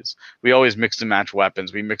toys. We always mixed and match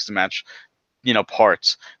weapons. We mixed and match,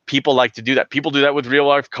 parts. People like to do that. People do that with real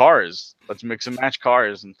life cars. Let's mix and match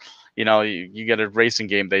cars. And, you get a racing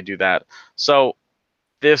game, they do that. So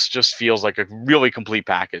this just feels like a really complete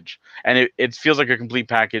package. And it feels like a complete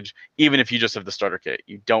package, even if you just have the starter kit.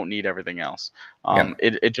 You don't need everything else.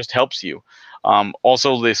 It just helps you.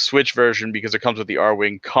 Also, the Switch version, because it comes with the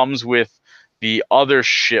R-Wing, comes with the other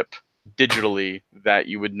ship digitally that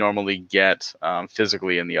you would normally get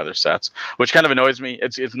physically in the other sets, which kind of annoys me.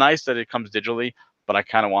 It's nice that it comes digitally, but I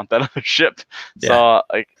kind of want that other ship. Yeah.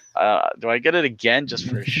 So, do I get it again just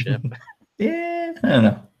for a ship? Yeah, I don't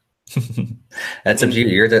know. That's up to you.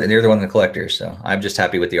 You're the one, the collector. So I'm just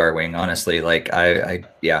happy with the R-Wing, honestly. Like I've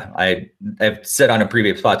said on a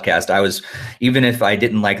previous podcast, even if I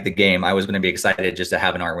didn't like the game, I was going to be excited just to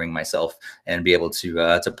have an R-Wing myself and be able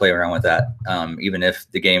to play around with that. Even if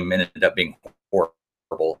the game ended up being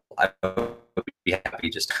horrible, I would be happy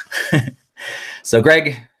just. So,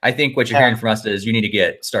 Greg, I think what you're hearing from us is you need to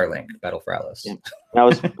get Starlink Battle for Atlas. Yeah. I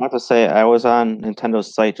was about to say, I was on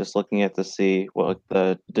Nintendo's site just looking at to see what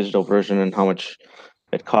the digital version and how much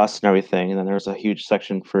it costs and everything. And then there's a huge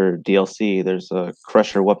section for DLC. There's a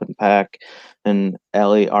Crusher weapon pack, an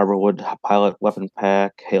Alley Arborwood pilot weapon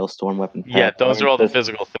pack, Hailstorm weapon pack. Yeah, those are all the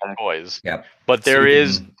physical toys. Yeah. But there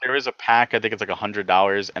is a pack, I think it's like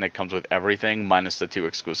 $100, and it comes with everything minus the 2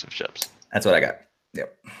 exclusive ships. That's what I got.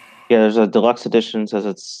 Yep. Yeah, there's a deluxe edition, says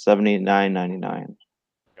it's $79.99.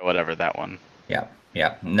 Whatever, that one. Yeah.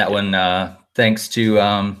 And that one, thanks to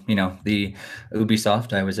the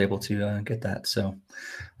Ubisoft, I was able to get that. So,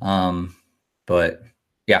 but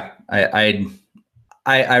yeah,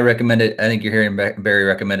 I recommend it. I think you're hearing Barry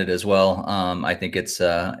recommend it as well. I think it's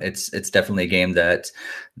definitely a game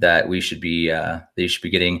that we should be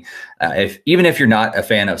getting. Even if you're not a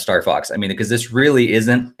fan of Star Fox, I mean, because this really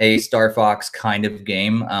isn't a Star Fox kind of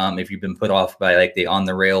game. If you've been put off by like the on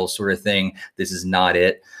the rails sort of thing, this is not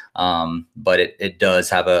it. But it does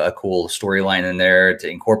have a cool storyline in there to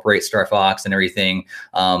incorporate Star Fox and everything.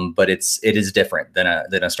 But it is different than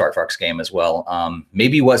a Star Fox game as well.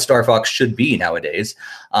 Maybe what Star Fox should be nowadays.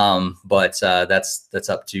 But that's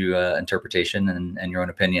up to interpretation and your own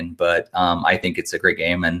opinion. But I think it's a great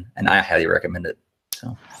game and I highly recommend it.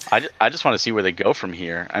 So I just want to see where they go from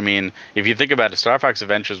here. I mean, if you think about it, Star Fox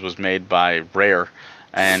Adventures was made by Rare.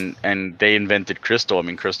 And they invented Crystal. I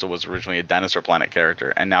mean, Crystal was originally a Dinosaur Planet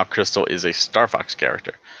character, and now Crystal is a Star Fox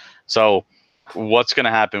character. So what's going to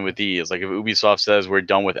happen with these? Like, if Ubisoft says we're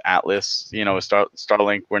done with Atlas,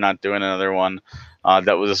 Starlink, we're not doing another one.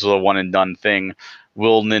 This was a one and done thing.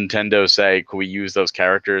 Will Nintendo say, could we use those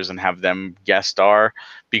characters and have them guest star?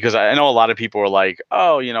 Because I know a lot of people are like,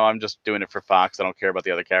 oh, I'm just doing it for Fox. I don't care about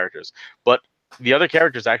the other characters. But the other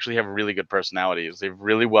characters actually have really good personalities. They're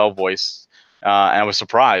really well voiced. And I was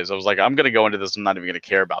surprised. I was like, I'm going to go into this. I'm not even going to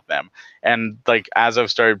care about them. And like, as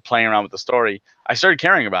I've started playing around with the story, I started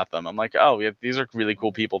caring about them. I'm like, oh, yeah, these are really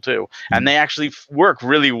cool people too. And they actually work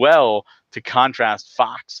really well to contrast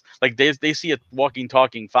Fox. Like they see a walking,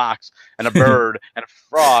 talking fox and a bird and a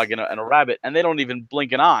frog and a rabbit, and they don't even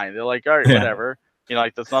blink an eye. They're like, all right, whatever.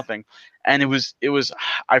 Like that's nothing. And it was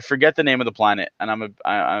I forget the name of the planet, and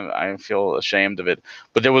I feel ashamed of it.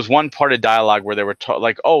 But there was one part of dialogue where they were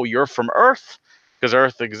like, "Oh, you're from Earth," because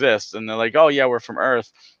Earth exists, and they're like, "Oh yeah, we're from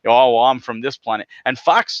Earth." Oh, well, I'm from this planet. And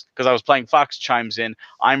Fox, because I was playing Fox, chimes in,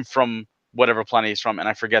 "I'm from whatever planet he's from," and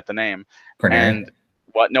I forget the name. Corneria. And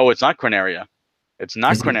what? No, it's not Corneria. It's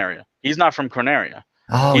not Corneria. He's not from Corneria.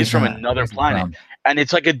 Oh, He's from not. another Where's he planet. from? And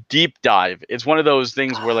it's like a deep dive. It's one of those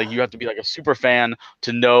things where like you have to be like a super fan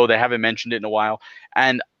to know they haven't mentioned it in a while.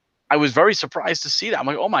 And I was very surprised to see that. I'm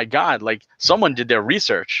like, oh my God, like someone did their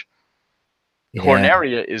research. Yeah.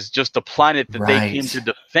 Corneria is just the planet that they came to Right.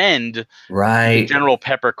 defend. Right. General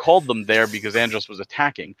Pepper called them there because Andros was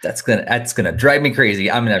attacking. That's gonna drive me crazy.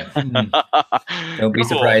 I'm gonna don't be Cool.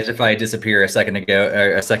 surprised if I disappear a second ago,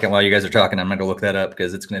 or a second while you guys are talking. I'm gonna go look that up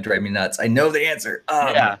because it's gonna drive me nuts. I know the answer.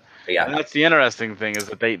 Yeah. Yeah. And that's the interesting thing is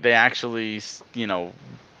that they actually, you know,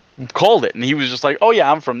 called it, and he was just like, "Oh yeah,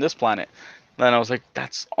 I'm from this planet." And I was like,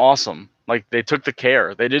 "That's awesome!" Like they took the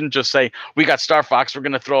care. They didn't just say, "We got Star Fox, we're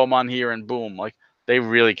gonna throw him on here," and boom. Like they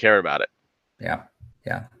really care about it. Yeah.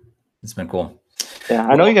 Yeah. It's been cool. Yeah,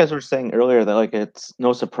 I know you guys were saying earlier that like it's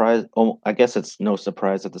no surprise. Oh, I guess it's no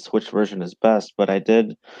surprise that the Switch version is best, but I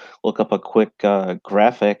did look up a quick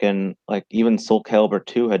graphic, and like even Soul Calibur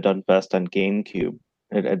 2 had done best on GameCube.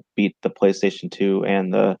 It had beat the PlayStation 2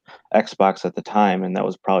 and the Xbox at the time, and that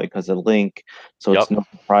was probably because of Link. So Yep. it's no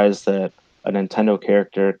surprise that a Nintendo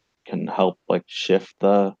character can help like shift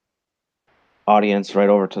the audience right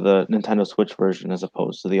over to the Nintendo Switch version as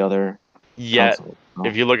opposed to the other Yet, consoles.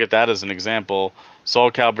 if you look at that as an example,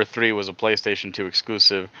 Soul Calibur 3 was a PlayStation 2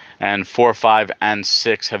 exclusive, and 4, 5, and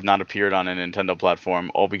 6 have not appeared on a Nintendo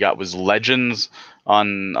platform. All we got was Legends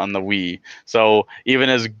on the Wii. So even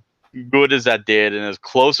as good as that did, and as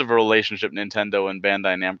close of a relationship Nintendo and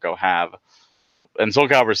Bandai Namco have, and Soul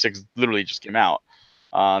Calibur 6 literally just came out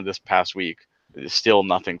this past week. There's still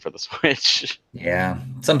nothing for the Switch. Yeah,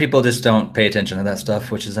 some people just don't pay attention to that stuff,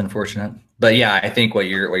 which is unfortunate. But yeah, I think what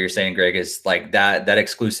you're saying, Greg, is like that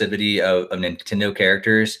exclusivity of Nintendo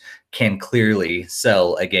characters can clearly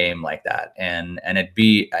sell a game like that, and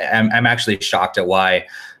I'm actually shocked at why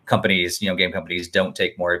companies, game companies, don't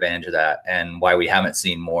take more advantage of that, and why we haven't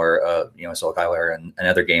seen more of Soul Calibur and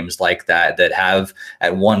other games like that have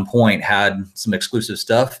at one point had some exclusive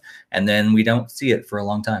stuff, and then we don't see it for a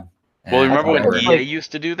long time. Well, remember when whatever. EA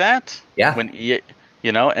used to do that? Yeah. When EA,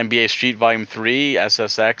 NBA Street Volume 3,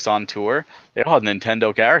 SSX on tour, they all had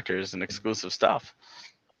Nintendo characters and exclusive stuff.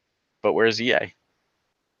 But where's EA?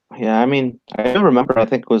 Yeah, I mean, I remember, I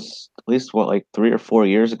think it was at least like 3 or 4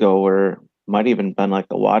 years ago, where might even been like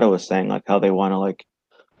Iwata was saying like how they want to like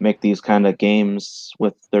make these kind of games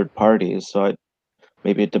with third parties. So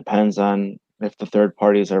maybe it depends on if the third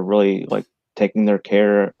parties are really like taking their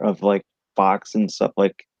care of like Fox and stuff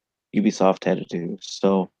like Ubisoft had to do.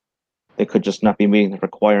 So they could just not be meeting the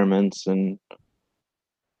requirements and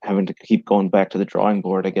having to keep going back to the drawing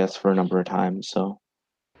board, I guess, for a number of times. So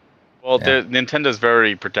Well, Yeah. Nintendo's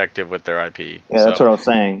very protective with their IP. yeah, that's what I was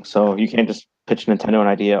saying. So you can't just pitch Nintendo an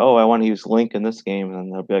idea, oh, I want to use Link in this game,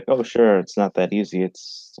 and they'll be like, oh, sure, it's not that easy.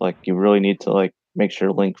 It's like you really need to like make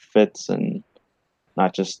sure Link fits and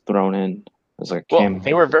not just thrown in as like a Well, cameo.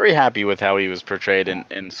 they were very happy with how he was portrayed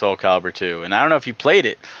in Soul Calibur 2. And I don't know if you played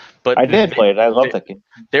it, but I did play it. I love that game.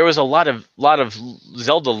 there was a lot of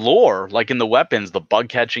Zelda lore, like in the weapons, the bug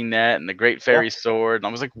catching net and the Great Fairy Sword. And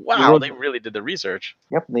I was like, wow, they really did the research.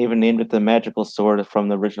 Yep, they even named it the Magical Sword from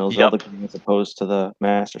the original Zelda game as opposed to the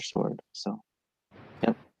Master Sword. So,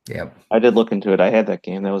 Yep. I did look into it. I had that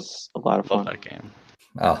game. That was a lot of Love fun. that game.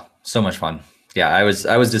 Oh, so much fun. Yeah, I was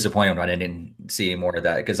disappointed when I didn't see more of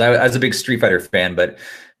that, because I was a big Street Fighter fan, but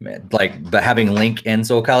man, but having Link and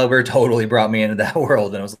Soul Calibur totally brought me into that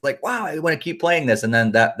world, and I was like, wow, I want to keep playing this. And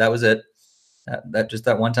then that was it. That just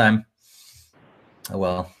that one time. Oh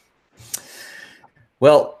well.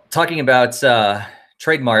 Well, talking about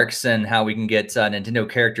trademarks and how we can get Nintendo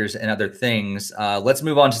characters and other things, let's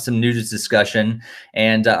move on to some news discussion.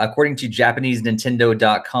 And according to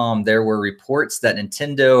JapaneseNintendo.com, there were reports that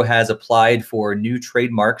Nintendo has applied for new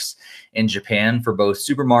trademarks in Japan for both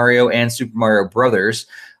Super Mario and Super Mario Brothers,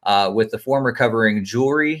 with the former covering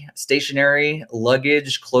jewelry, stationery,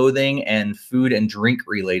 luggage, clothing, and food and drink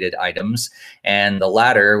related items, and the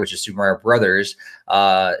latter, which is Super Mario Brothers,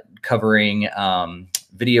 covering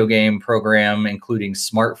video game program, including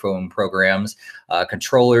smartphone programs,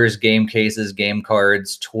 controllers, game cases, game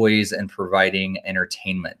cards, toys, and providing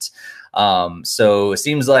entertainment. So it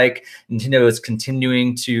seems like Nintendo is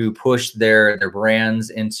continuing to push their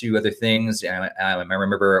brands into other things. I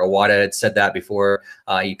remember Iwata had said that before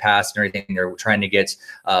he passed and everything. They're trying to get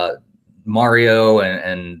Mario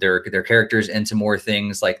and their characters into more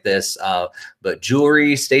things like this, but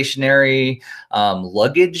jewelry, stationery,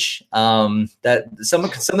 luggage, that some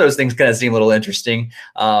of those things kind of seem a little interesting.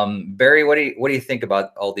 Barry, what do you think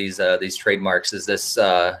about all these trademarks? Is this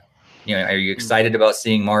are you excited about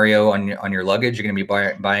seeing Mario on your luggage? You're going to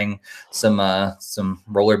be buying some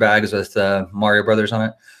roller bags with Mario Brothers on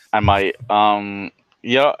it? I might.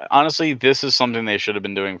 Yeah, honestly, this is something they should have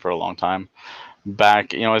been doing for a long time.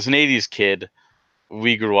 Back, as an '80s kid,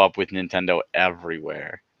 we grew up with Nintendo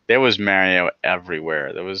everywhere. There was Mario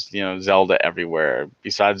everywhere. There was, Zelda everywhere.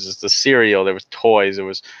 Besides just the cereal, there was toys. There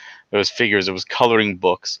was figures. There was coloring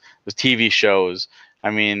books. There was TV shows. I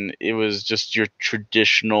mean, it was just your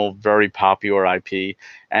traditional, very popular IP.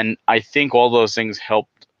 And I think all those things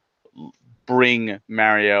helped bring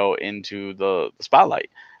Mario into the spotlight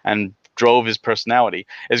and drove his personality.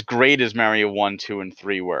 As great as Mario 1, 2, and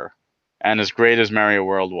 3 were, and as great as Mario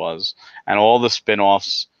World was, and all the spin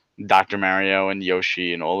offs, Dr. Mario and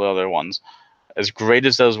Yoshi and all the other ones, as great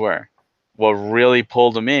as those were, what really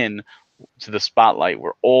pulled him in to the spotlight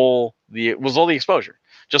was all the exposure.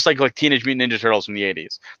 Just like Teenage Mutant Ninja Turtles from the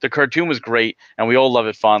 '80s, the cartoon was great, and we all love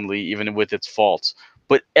it fondly, even with its faults.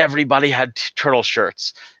 But everybody had turtle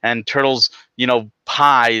shirts and turtles,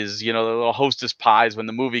 pies, the little hostess pies when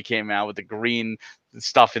the movie came out with the green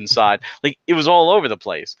stuff inside. Like it was all over the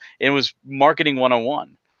place. It was marketing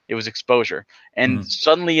 101. It was exposure, and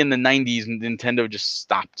suddenly in the '90s, Nintendo just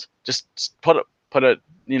stopped. Just put a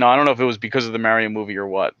I don't know if it was because of the Mario movie or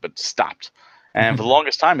what, but stopped. And for the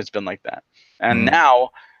longest time, it's been like that. And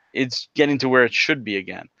now it's getting to where it should be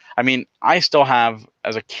again. I mean, I still have,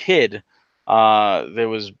 as a kid, there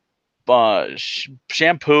was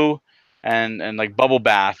shampoo and like bubble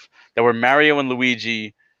bath that were Mario and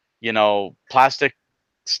Luigi, plastic,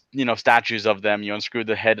 statues of them. You unscrewed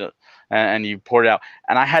the head and you poured it out.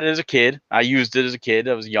 And I had it as a kid. I used it as a kid.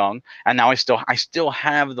 I was young, and now I still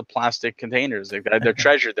have the plastic containers. They're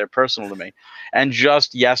treasured. They're personal to me. And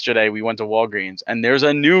just yesterday, we went to Walgreens, and there's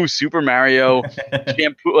a new Super Mario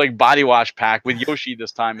shampoo, like body wash pack with Yoshi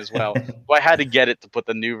this time as well. So I had to get it to put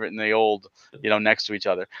the new and the old, next to each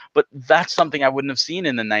other. But that's something I wouldn't have seen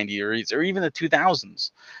in the '90s or even the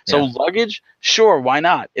 2000s. So luggage, sure, why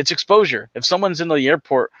not? It's exposure. If someone's in the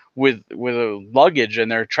airport with a luggage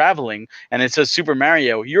and they're traveling and it says Super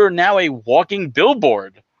Mario, you're now a walking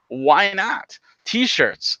billboard. Why not?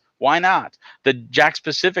 T-shirts. Why not? The Jack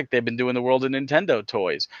Pacific they've been doing the World of Nintendo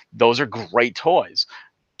toys. Those are great toys.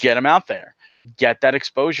 Get them out there. Get that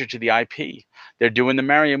exposure to the IP. They're doing the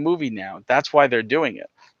Mario movie now. That's why they're doing it.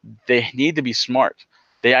 They need to be smart.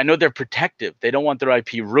 I know they're protective. They don't want their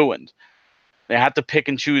IP ruined. They have to pick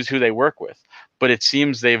and choose who they work with. But it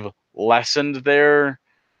seems they've lessened their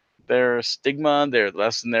stigma, their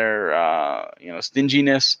lessened their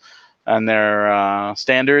stinginess and their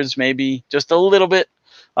standards maybe just a little bit,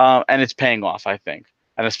 and it's paying off, I think.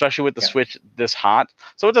 And especially with the Switch this hot,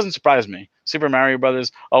 so it doesn't surprise me. Super Mario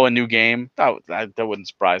Brothers, a new game, that wouldn't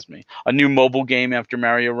surprise me. A new mobile game after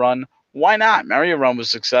Mario Run, why not? Mario Run was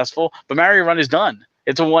successful, but Mario Run is done.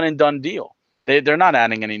 It's a one and done deal. They're not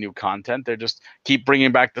adding any new content. They're just keep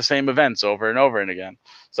bringing back the same events over and over and again.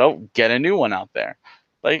 So get a new one out there.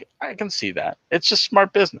 Like, I can see that. It's just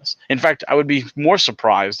smart business. In fact, I would be more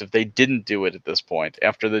surprised if they didn't do it at this point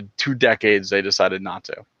after the 2 decades they decided not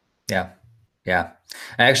to. Yeah. Yeah.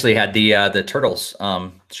 I actually had the Turtles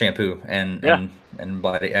shampoo and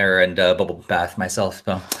body air and bubble bath myself.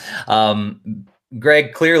 So,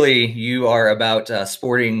 Greg, clearly you are about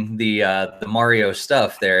sporting the Mario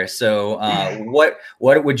stuff there. So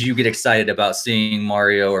what would you get excited about seeing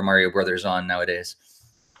Mario or Mario Brothers on nowadays?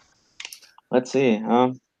 Let's see.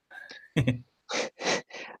 The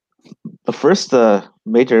first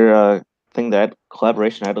major thing that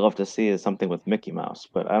collaboration I'd love to see is something with Mickey Mouse,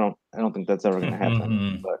 but I don't think that's ever going to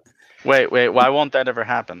happen. But wait, why won't that ever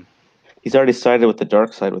happen? He's already sided with the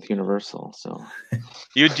dark side with Universal, so.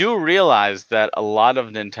 You do realize that a lot of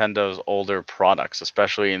Nintendo's older products,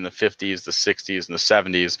 especially in the 50s, the 60s, and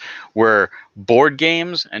the 70s, were board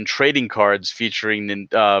games and trading cards featuring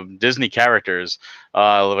Disney characters,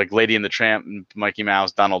 like Lady and the Tramp, Mickey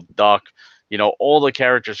Mouse, Donald Duck, all the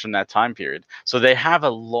characters from that time period. So they have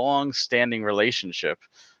a long-standing relationship.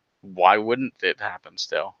 Why wouldn't it happen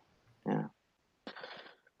still? Yeah.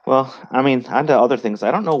 Well, I mean, on to other things. I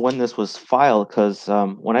don't know when this was filed because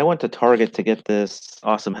when I went to Target to get this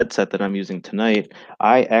awesome headset that I'm using tonight,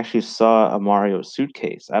 I actually saw a Mario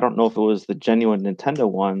suitcase. I don't know if it was the genuine Nintendo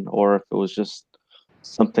one or if it was just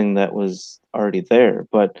something that was already there,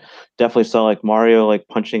 but definitely saw like Mario like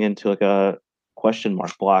punching into like a question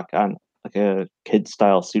mark block on like a kid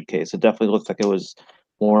style suitcase. It definitely looked like it was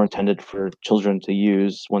more intended for children to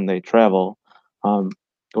use when they travel.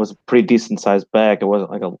 It was a pretty decent sized bag. It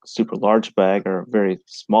wasn't like a super large bag or a very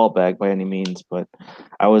small bag by any means, but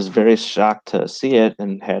I was very shocked to see it.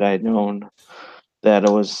 And had I known that it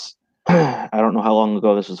was, I don't know how long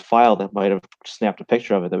ago this was filed, I might have snapped a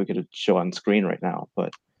picture of it that we could show on screen right now.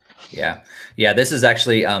 But Yeah. This is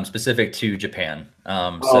actually specific to Japan.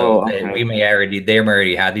 Oh, okay. They may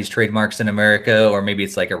already have these trademarks in America, or maybe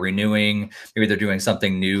it's like a renewing. Maybe they're doing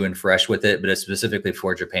something new and fresh with it, but it's specifically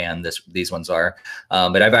for Japan. These ones are.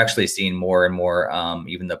 But I've actually seen more and more,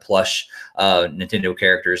 even the plush Nintendo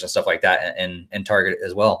characters and stuff like that, in Target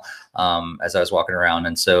as well. As I was walking around,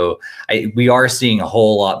 and so we are seeing a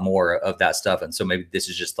whole lot more of that stuff, and so maybe this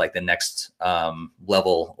is just like the next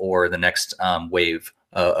level or the next wave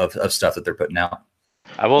of stuff that they're putting out.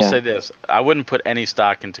 I will say this: I wouldn't put any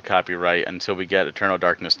stock into copyright until we get Eternal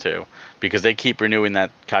Darkness 2, because they keep renewing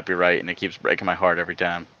that copyright, and it keeps breaking my heart every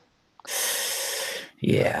time.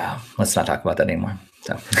 Yeah, let's not talk about that anymore.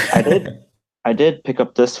 So I did pick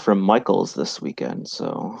up this from Michaels this weekend.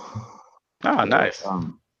 So, nice.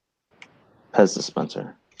 Pez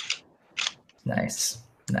dispenser. Nice.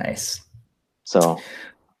 So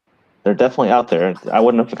they're definitely out there. I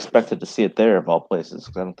wouldn't have expected to see it there of all places,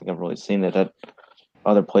 because I don't think I've really seen it at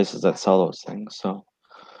other places that sell those things. So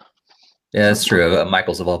yeah, that's true.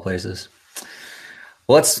 Michael's of all places.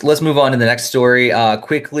 Well, let's move on to the next story.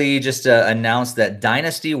 Quickly, just announce that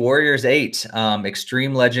Dynasty Warriors 8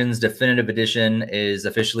 Extreme Legends Definitive Edition is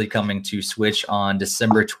officially coming to Switch on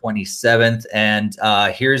December 27th. And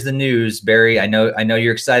here's the news, Barry. I know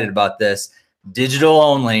you're excited about this. Digital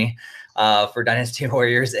only for Dynasty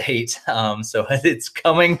Warriors 8. So it's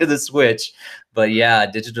coming to the Switch, but yeah,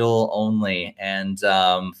 digital only, and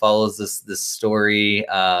follows this story.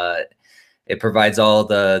 It provides all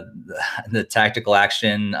the tactical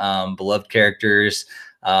action, beloved characters,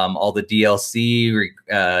 all the DLC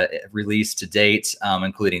released to date,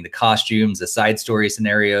 including the costumes, the side story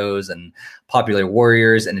scenarios, and popular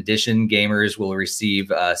warriors. In addition, gamers will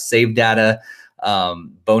receive save data,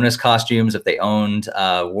 bonus costumes if they owned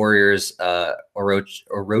warriors.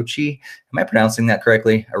 Orochi. Am I pronouncing that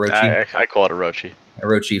correctly? Orochi. I call it Orochi.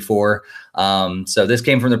 Orochi 4. So this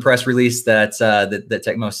came from the press release that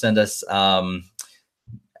Tecmo sent us.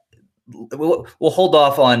 We'll hold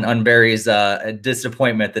off on Barry's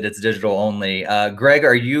disappointment that it's digital only. Greg,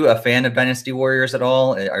 are you a fan of Dynasty Warriors at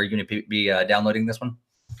all? Are you going to be downloading this one?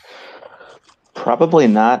 Probably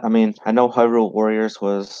not. I mean, I know Hyrule Warriors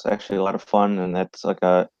was actually a lot of fun, and that's like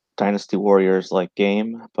a Dynasty Warriors like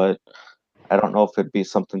game, but I don't know if it'd be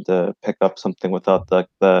something to pick up something without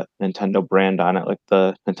the Nintendo brand on it, like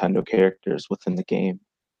the Nintendo characters within the game.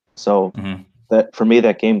 So that for me,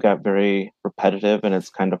 that game got very repetitive, and it's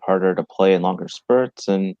kind of harder to play in longer spurts.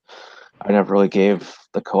 And I never really gave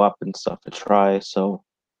the co-op and stuff a try. So,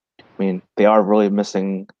 I mean, they are really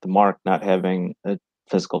missing the mark, not having a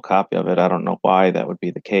physical copy of it. I don't know why that would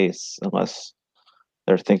be the case, unless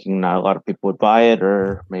they're thinking not a lot of people would buy it,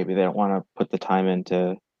 or maybe they don't want to put the time in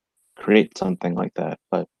to create something like that.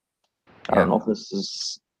 But I don't know if this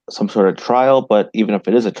is some sort of trial, but even if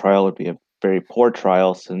it is a trial, it would be a very poor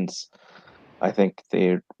trial, since I think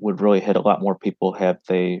they would really hit a lot more people had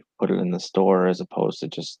they put it in the store as opposed to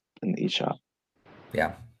just in the eShop.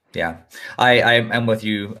 Yeah. I'm with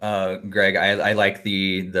you, Greg. I like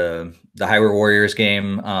the Hyrule Warriors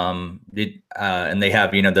game. And they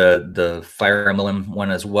have, the Fire Emblem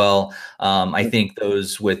one as well. I think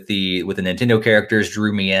those with the Nintendo characters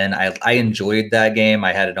drew me in. I enjoyed that game.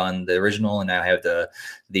 I had it on the original, and now I have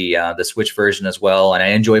the Switch version as well, and I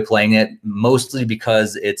enjoy playing it mostly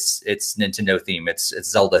because it's Nintendo themed. It's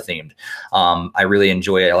Zelda themed. I really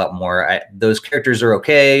enjoy it a lot more. Those characters are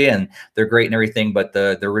okay and they're great and everything, but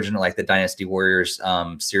the original, like the Dynasty Warriors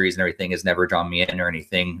series and everything, has never drawn me in or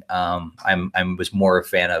anything. I was more a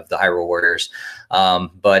fan of the Hyrule Warriors.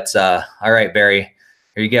 But all right, Barry,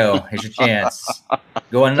 here you go. Here's your chance.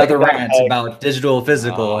 Go on another rant about digital,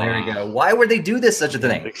 physical. Here we go. Why would they do this, such a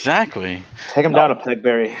thing? Exactly. Take him down a peg,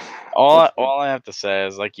 Barry. All I have to say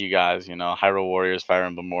is, like you guys, Hyrule Warriors, Fire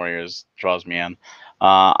Emblem Warriors draws me in.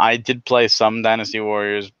 I did play some Dynasty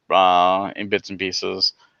Warriors in bits and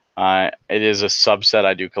pieces. It is a subset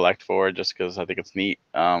I do collect for, just because I think it's neat.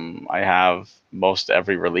 I have most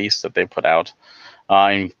every release that they put out,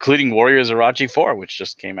 including Warriors Orochi 4, which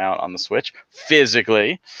just came out on the Switch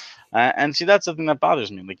physically. And see, that's the thing that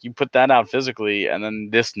bothers me. Like, you put that out physically, and then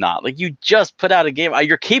this not. Like, you just put out a game.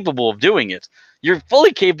 You're capable of doing it. You're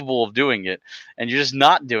fully capable of doing it, and you're just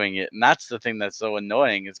not doing it. And that's the thing that's so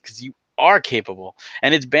annoying, is because you are capable.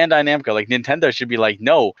 And it's Bandai Namco. Like, Nintendo should be like,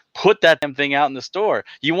 no, put that damn thing out in the store.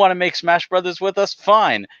 You want to make Smash Brothers with us?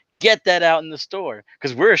 Fine. Get that out in the store.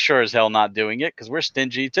 Because we're sure as hell not doing it, because we're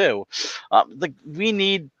stingy too. Like, we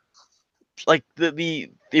need, like, the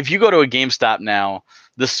if you go to a GameStop now,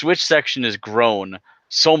 the Switch section has grown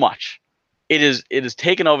so much. It is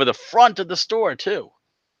taken over the front of the store too.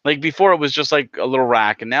 Like before, it was just like a little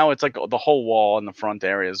rack, and now it's like the whole wall in the front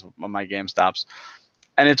areas of my GameStops,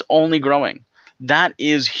 and it's only growing. That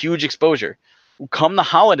is huge exposure. Come the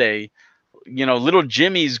holiday, little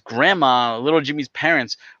Jimmy's grandma, little Jimmy's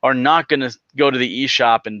parents are not going to go to the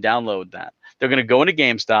eShop and download that. They're going to go into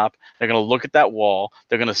GameStop. They're going to look at that wall.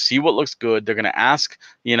 They're going to see what looks good. They're going to ask,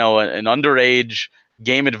 an underage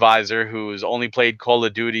game advisor who's only played Call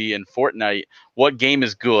of Duty and Fortnite what game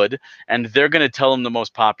is good, and they're going to tell them the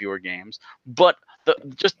most popular games. But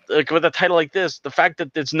just like with a title like this, the fact that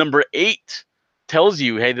it's number 8 tells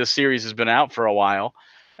you, hey, this series has been out for a while,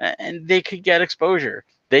 and they could get exposure.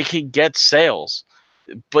 They could get sales,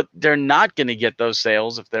 but they're not going to get those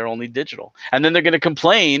sales if they're only digital. And then they're going to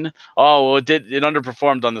complain, oh, well, it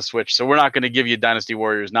underperformed on the Switch, so we're not going to give you Dynasty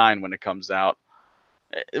Warriors 9 when it comes out.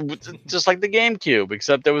 Just like the GameCube,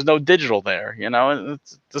 except there was no digital there.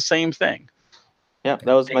 It's the same thing. Yeah,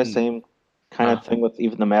 that was my same kind of thing with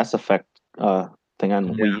even the Mass Effect thing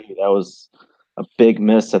on Wii U. That was a big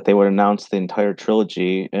miss that they would announce the entire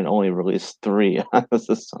trilogy and only release 3 on the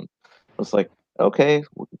system. It was like, okay,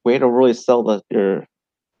 way to really sell your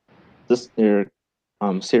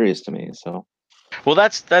series to me. So, well,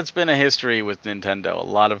 that's been a history with Nintendo.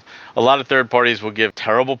 A lot of third parties will give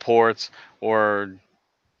terrible ports or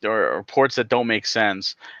ports that don't make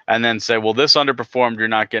sense, and then say, well, this underperformed, you're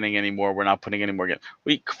not getting any more, we're not putting any more games.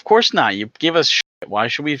 Of course not. You give us shit. Why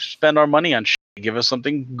should we spend our money on shit? Give us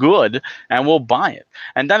something good and we'll buy it.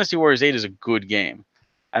 And Dynasty Warriors 8 is a good game,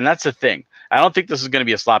 and that's the thing. I don't think this is going to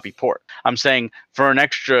be a sloppy port. I'm saying for an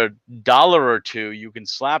extra $1 or $2, you can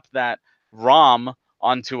slap that ROM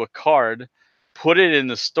onto a card, put it in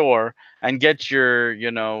the store, and get your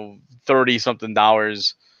 30 something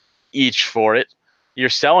dollars each for it. You're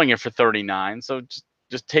selling it for $39, so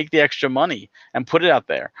just take the extra money and put it out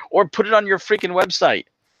there, or put it on your freaking website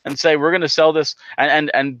and say, we're going to sell this.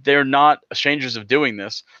 And they're not strangers of doing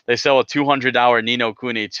this. They sell a $200 Ni no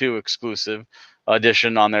Kuni 2 exclusive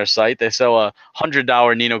edition on their site. They sell a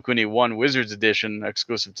 $100 Ni no Kuni 1 Wizards edition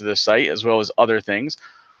exclusive to this site, as well as other things.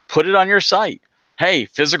 Put it on your site. Hey,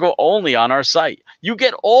 physical only on our site. You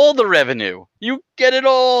get all the revenue. You get it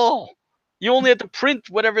all. You only have to print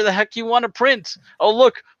whatever the heck you want to print. Oh,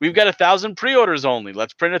 look, we've got 1,000 pre-orders only.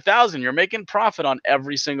 Let's print 1,000. You're making profit on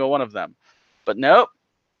every single one of them. But nope.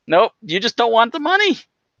 You just don't want the money.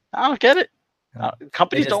 I don't get it.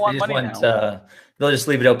 Companies don't want money now. They'll just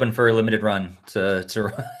leave it open for a limited run to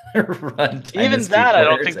run. Even that, I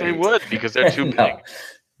don't think they would, because they're too big.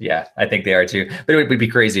 Yeah, I think they are too. But it would be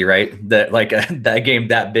crazy, right? That that game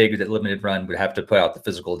that big, that limited run, would have to put out the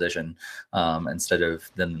physical edition instead of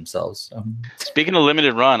them themselves. Speaking of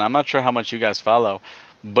limited run, I'm not sure how much you guys follow,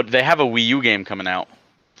 but they have a Wii U game coming out.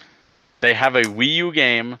 They have a Wii U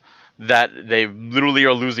game that they literally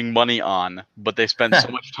are losing money on, but they spent so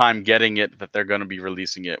much time getting it that they're going to be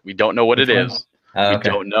releasing it. We don't know what it is. We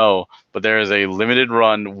don't know, but there is a limited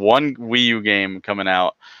run one Wii U game coming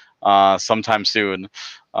out sometime soon.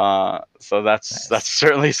 So that's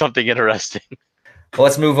certainly something interesting. Well,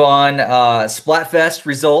 let's move on. Splatfest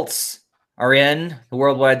results are in. The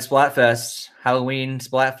Worldwide Splatfest, Halloween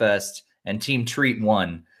Splatfest, and Team Treat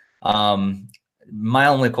won. My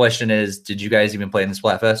only question is, did you guys even play in the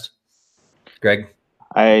Splatfest? Greg?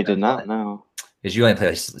 I did not know. Because you only play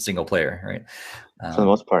a single player, right? For the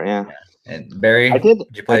most part, yeah. And Barry, I did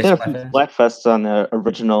you play a few Splatfests on the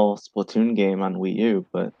original Splatoon game on Wii U,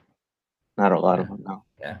 but not a lot of them, no.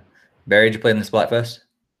 Yeah. Barry, did you play in the Splatfest?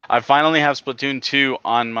 I finally have Splatoon 2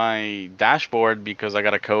 on my dashboard because I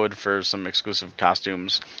got a code for some exclusive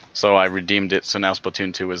costumes. So I redeemed it. So now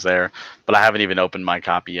Splatoon 2 is there. But I haven't even opened my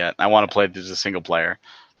copy yet. I want to play this as a single player.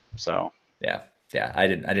 So yeah. I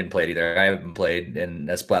didn't play it either. I haven't played in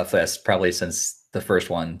a Splatfest probably since the first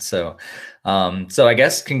one. So I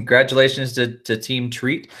guess congratulations to Team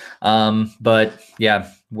Treat. But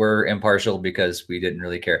yeah, we're impartial because we didn't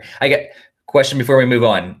really care. I get question before we move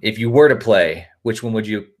on. If you were to play, which one would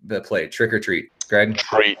you play? Trick or treat? Greg?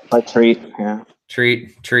 Treat. Treat, yeah.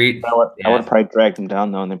 Treat. I would have probably dragged them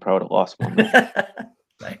down though, and they probably would have lost one.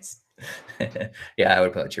 Nice. Yeah, I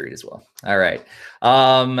would probably treat as well. All right.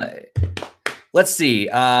 Let's see.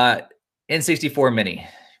 N64 Mini.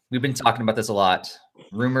 We've been talking about this a lot.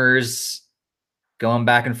 Rumors going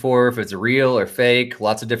back and forth. If it's real or fake.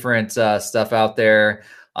 Lots of different stuff out there.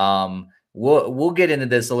 We'll get into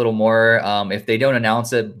this a little more. If they don't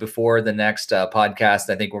announce it before the next podcast,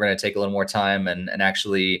 I think we're going to take a little more time and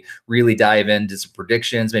actually really dive into some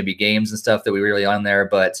predictions, maybe games and stuff that we really on there.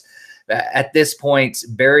 But at this point,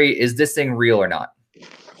 Barry, is this thing real or not?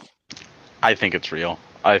 I think it's real.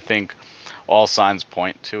 I think all signs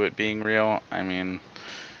point to it being real. I mean,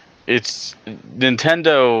 it's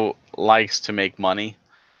Nintendo likes to make money.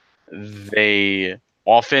 They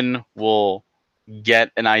often will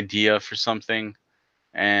get an idea for something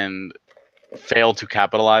and fail to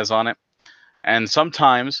capitalize on it. And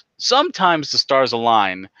sometimes the stars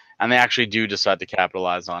align and they actually do decide to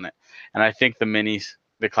capitalize on it. And I think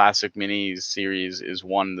the classic minis series is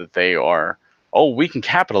one that they are, oh, we can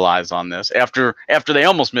capitalize on this after they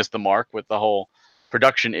almost missed the mark with the whole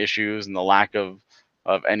production issues and the lack of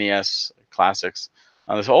NES classics.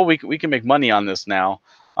 So, oh, we can make money on this now.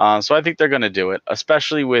 So I think they're going to do it,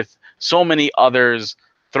 especially with so many others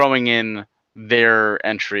throwing in their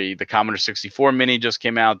entry. The Commodore 64 Mini just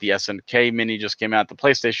came out. The SNK Mini just came out. The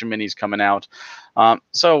PlayStation Mini's coming out.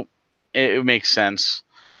 So it makes sense.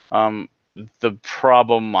 The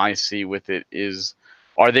problem I see with it is,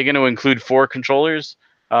 are they going to include 4 controllers?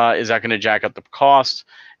 Is that going to jack up the cost?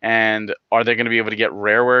 And are they going to be able to get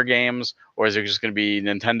Rareware games? Or is it just going to be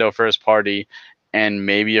Nintendo first party and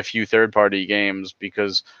maybe a few third party games?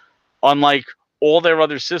 Because unlike all their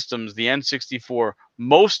other systems, the N64,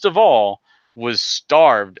 most of all, was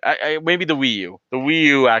starved. Maybe the Wii U. The Wii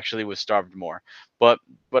U actually was starved more. But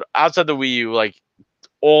outside the Wii U, like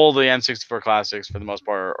all the N64 classics for the most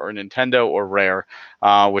part are Nintendo or Rare,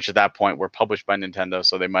 which at that point were published by Nintendo,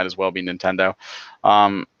 so they might as well be Nintendo.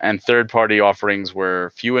 And third-party offerings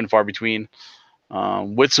were few and far between,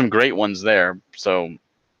 with some great ones there. So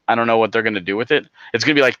I don't know what they're going to do with it. It's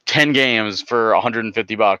going to be like 10 games for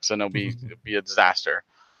 $150, and it'll be a disaster.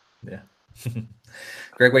 Yeah.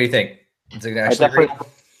 Greg, what do you think? Is it actually real?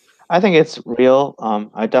 I think it's real.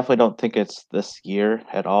 I definitely don't think it's this year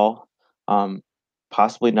at all.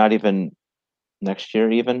 Possibly not even next year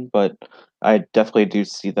even, but I definitely do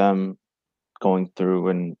see them going through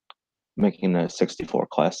and making a 64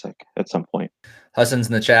 classic at some point. Hassan's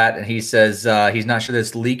in the chat and he says he's not sure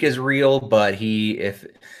this leak is real, but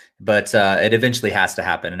it eventually has to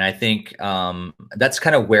happen. And I think that's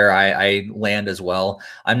kind of where I land as well.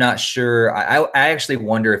 I'm not sure. I actually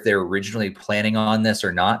wonder if they're originally planning on this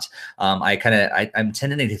or not. I'm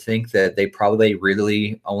tending to think that they probably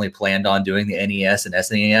really only planned on doing the NES and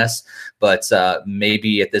SNES, but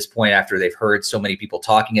maybe at this point, after they've heard so many people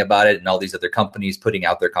talking about it and all these other companies putting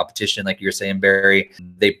out their competition, like you're saying, Barry,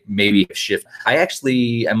 they maybe shift. I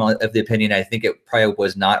actually am of the opinion, I think it probably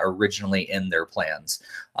was not originally in their plans.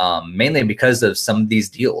 Mainly because of some of these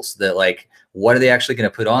deals that, like, what are they actually going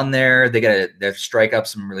to put on there? They got to strike up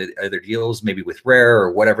some really other deals, maybe with Rare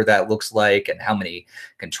or whatever that looks like. And how many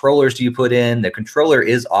controllers do you put in? The controller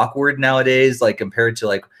is awkward nowadays, like compared to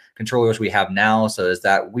like controllers we have now. So is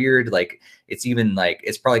that weird? Like it's even like,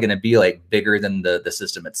 it's probably going to be like bigger than the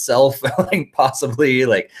system itself, like possibly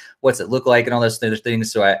like what's it look like and all those other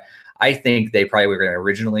things. So I think they probably were going to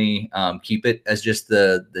originally keep it as just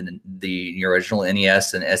the original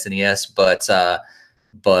NES and SNES,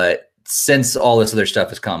 but since all this other stuff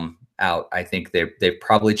has come out, I think they've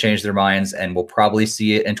probably changed their minds, and we'll probably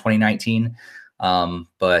see it in 2019.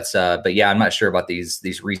 But yeah, I'm not sure about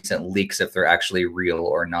these recent leaks if they're actually real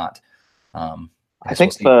or not. I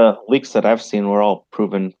think the leaks that I've seen were all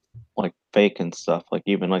proven like fake and stuff. Like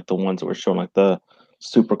even like the ones that were showing like the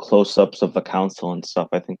super close-ups of the console and stuff.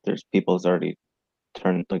 I think there's people who's already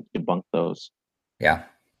debunked those. Yeah.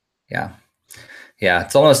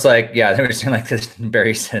 It's almost like, they were saying like this.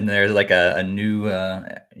 Barry said there's like a new.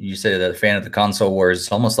 You said a fan of the console wars.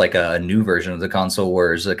 It's almost like a new version of the console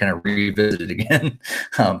wars, kind of revisited again,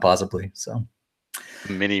 possibly. So,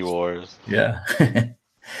 mini wars. Yeah.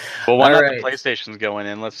 Well, why not the PlayStation's going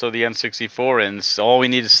in? Let's throw the N64 in. So all we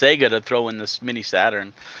need is Sega to throw in this mini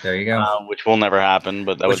Saturn. There you go. Which will never happen,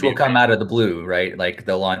 but that which will come out of the blue, right? Like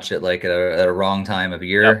they'll launch it like at a wrong time of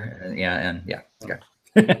year. Yep.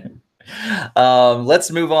 Okay.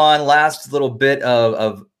 Let's move on. Last little bit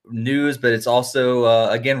of news, but it's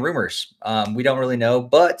also again rumors. We don't really know,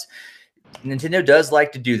 but Nintendo does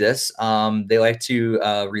like to do this. They like to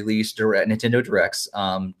release Nintendo Directs,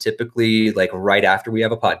 typically like right after we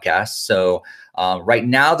have a podcast. So right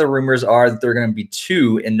now the rumors are that there are going to be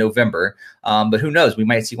 2 in November, but who knows? We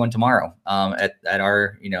might see one tomorrow. At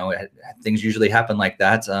our, things usually happen like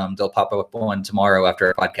that. They'll pop up one tomorrow after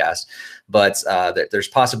our podcast. But there's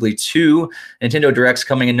possibly 2 Nintendo Directs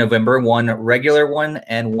coming in November. One regular one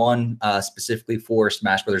and one specifically for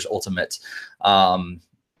Smash Brothers Ultimate.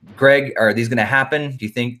 Greg, are these going to happen? Do you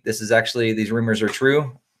think these rumors are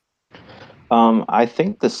true? I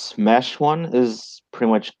think the Smash one is pretty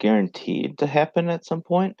much guaranteed to happen at some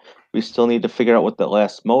point. We still need to figure out what the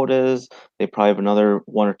last mode is. They probably have another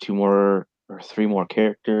 1 or 2 more or 3 more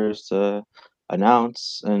characters to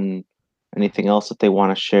announce, and anything else that they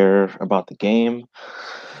want to share about the game.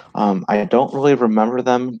 I don't really remember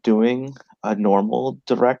them doing a normal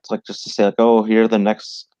direct, like just to say like, oh, here are the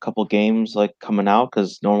next couple games like coming out,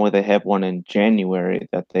 because normally they have one in January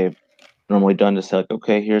that they've normally done to say like,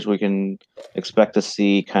 okay, here's what we can expect to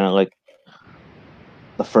see, kind of like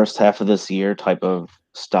the first half of this year type of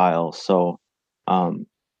style. So, um,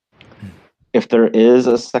 if there is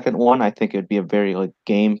a second one, I think it'd be a very like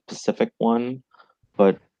game specific one.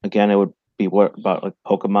 But again, it would be what about like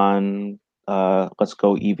Pokemon, Let's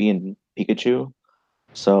Go Eevee and Pikachu.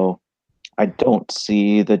 So I don't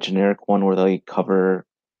see the generic one where they cover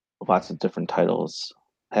lots of different titles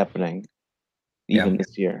happening Yeah. even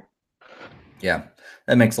this year. Yeah,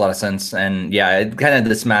 that makes a lot of sense. And yeah, it kind of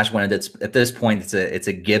the Smash one. It's at this point, it's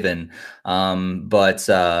a given. But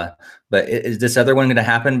is this other one going to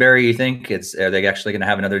happen, Barry? You think are they actually going to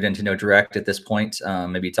have another Nintendo Direct at this point?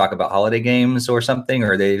 Maybe talk about holiday games or something,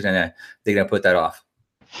 or are they gonna put that off?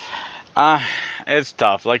 It's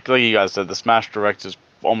tough. Like you guys said, the Smash Direct is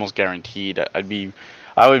almost guaranteed.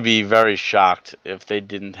 I would be very shocked if they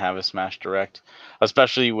didn't have a Smash Direct,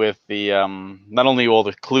 especially with the not only all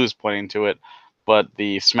the clues pointing to it, but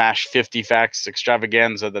the Smash 50 Facts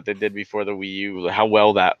extravaganza that they did before the Wii U. How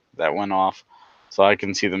well that went off. So I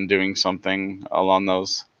can see them doing something along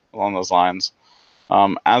those lines.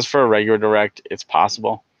 As for a regular Direct, it's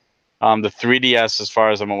possible. The 3DS, as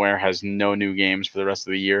far as I'm aware, has no new games for the rest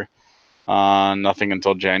of the year. Nothing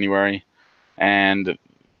until January. And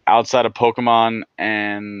outside of Pokemon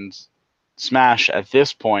and Smash, at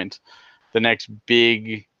this point, the next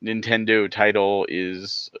big Nintendo title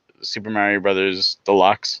is Super Mario Brothers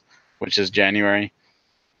Deluxe, which is January.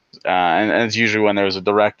 And it's usually when there's a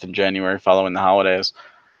direct in January following the holidays.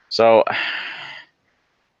 So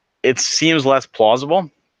it seems less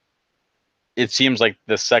plausible. It seems like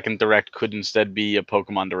the second direct could instead be a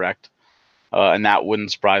Pokemon Direct. And that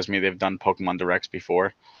wouldn't surprise me. They've done Pokemon Directs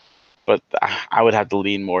before. But I would have to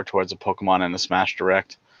lean more towards a Pokemon and a Smash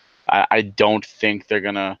Direct. I don't think they're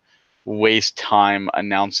going to waste time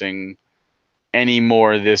announcing any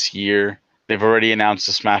more this year. They've already announced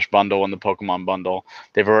the Smash Bundle and the Pokemon Bundle.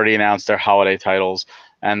 They've already announced their holiday titles.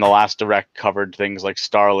 And the last Direct covered things like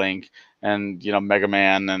Starlink and Mega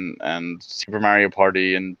Man and Super Mario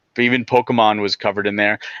Party, and even Pokemon was covered in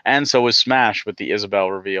there. And so was Smash with the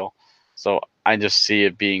Isabelle reveal. So I just see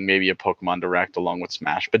it being maybe a Pokemon Direct along with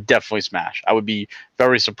Smash, but definitely Smash. I would be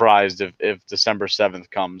very surprised if December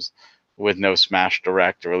 7th comes with no Smash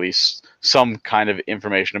Direct, or at least some kind of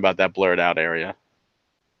information about that blurred out area.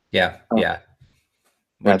 Yeah, yeah.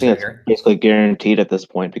 I think it's basically guaranteed at this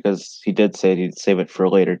point, because he did say he'd save it for a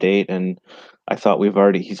later date, and I thought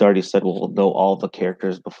he's already said we'll know all the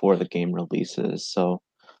characters before the game releases. So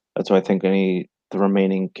that's why I think the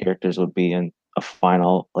remaining characters would be in a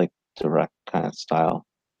final like direct kind of style.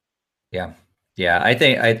 Yeah. Yeah, I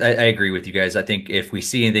think I agree with you guys. I think if we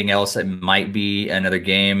see anything else, it might be another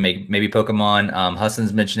game, maybe Pokemon.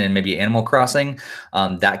 Hassan's mentioning maybe Animal Crossing.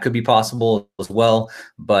 That could be possible as well.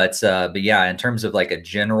 But yeah, in terms of like a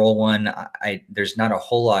general one, there's not a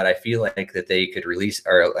whole lot. I feel like that they could release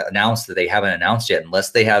or announce that they haven't announced yet,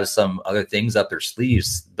 unless they have some other things up their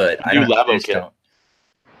sleeves. But I don't.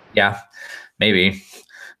 Yeah, maybe.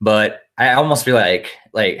 But I almost feel like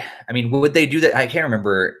I mean, would they do that? I can't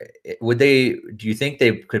remember. Would they? Do you think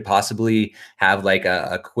they could possibly have like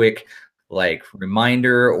a quick like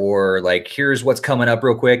reminder, or like here's what's coming up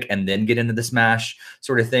real quick, and then get into the Smash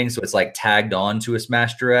sort of thing? So it's like tagged on to a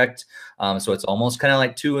Smash Direct. So it's almost kind of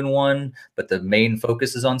like 2-in-1, but the main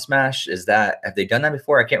focus is on Smash. Have they done that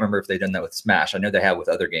before? I can't remember if they've done that with Smash. I know they have with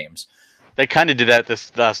other games. They kind of did that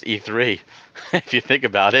this last E3, if you think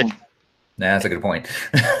about it. Nah, that's a good point.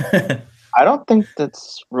 I don't think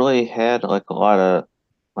that's really had like a lot of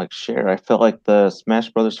like share. I felt like the Smash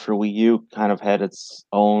Brothers for Wii U kind of had its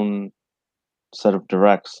own set of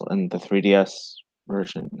directs in the 3DS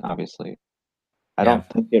version, obviously. I don't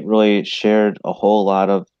think it really shared a whole lot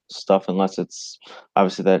of stuff, unless it's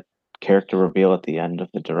obviously that character reveal at the end of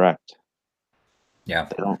the direct. Yeah.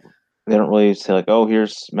 They don't really say like, oh,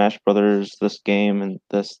 here's Smash Brothers, this game, and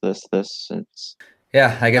this.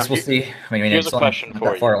 Yeah, I guess we'll see. I mean, here's a question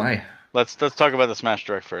for you. Away. Let's talk about the Smash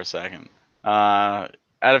Direct for a second. Out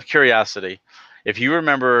of curiosity, if you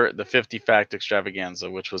remember the 50 Fact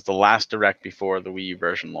Extravaganza, which was the last Direct before the Wii U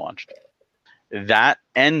version launched, that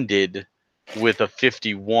ended with a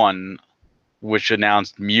 51, which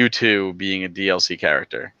announced Mewtwo being a DLC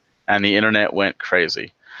character, and the internet went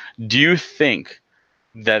crazy. Do you think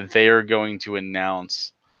that they are going to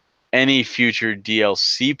announce any future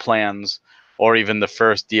DLC plans, or even the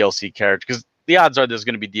first DLC character? Because the odds are there's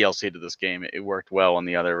going to be DLC to this game. It worked well on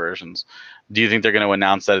the other versions. Do you think they're going to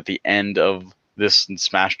announce that at the end of this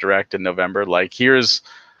Smash Direct in November. Like, here's,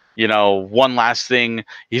 you know, one last thing.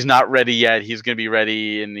 He's not ready yet. He's going to be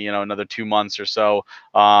ready in, you know, another 2 months or so.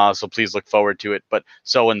 So please look forward to it. But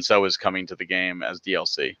so-and-so is coming to the game as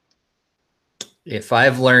DLC. If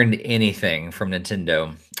I've learned anything from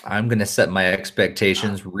Nintendo, I'm going to set my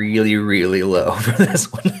expectations really, really low for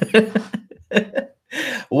this one.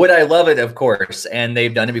 Would I love it? Of course. And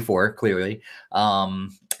they've done it before, clearly.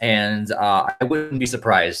 And I wouldn't be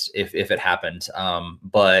surprised if it happened.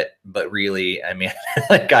 But really, I mean,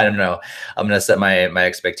 like, I don't know. I'm gonna set my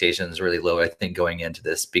expectations really low, I think, going into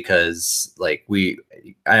this, because like I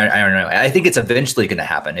don't know. I think it's eventually gonna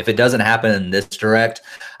happen. If it doesn't happen in this direct,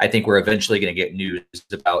 I think we're eventually gonna get news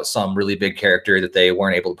about some really big character that they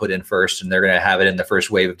weren't able to put in first, and they're gonna have it in the first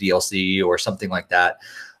wave of DLC or something like that.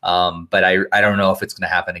 But I don't know if it's going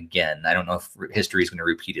to happen again. I don't know if history is going to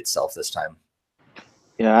repeat itself this time.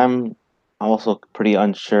 Yeah, I'm also pretty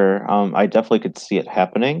unsure. I definitely could see it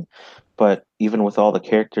happening, but even with all the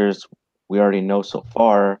characters we already know so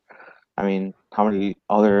far, I mean, how many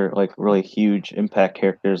other like really huge impact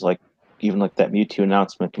characters, like even like that Mewtwo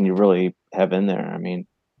announcement, can you really have in there? I mean,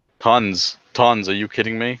 Tons. Are you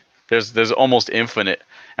kidding me? There's almost infinite.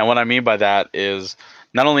 And what I mean by that is,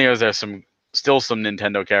 not only is there still some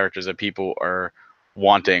Nintendo characters that people are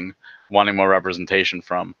wanting more representation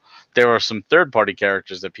from, there are some third-party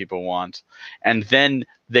characters that people want, and then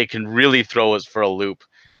they can really throw us for a loop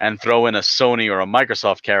and throw in a Sony or a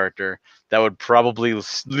Microsoft character that would probably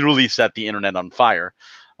literally set the internet on fire.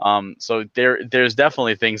 So there's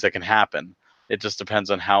definitely things that can happen. It just depends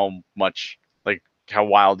on how much, like, how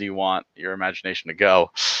wild do you want your imagination to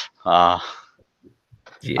go. I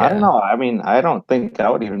don't know. I mean, I don't think I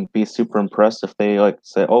would even be super impressed if they like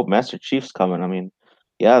say, "Oh, Master Chief's coming." I mean,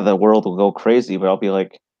 yeah, the world will go crazy, but I'll be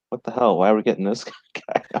like, "What the hell? Why are we getting this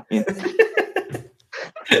guy?" I mean,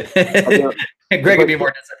 Greg would be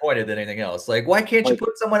more disappointed than anything else. Like, why can't you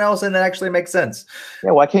put someone else in that actually makes sense?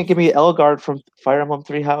 Yeah, why can't you give me Elgard from Fire Emblem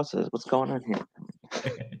Three Houses? What's going on here?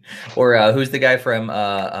 Or who's the guy from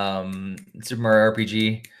Super Mario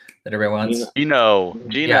RPG that everyone wants? Gino.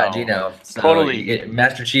 Yeah, Gino. So totally.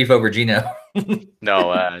 Master Chief over Gino.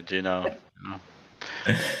 No, Gino. No.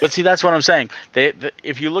 But see, that's what I'm saying.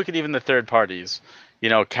 If you look at even the third parties, you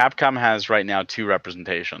know, Capcom has right now 2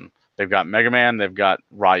 representation. They've got Mega Man, they've got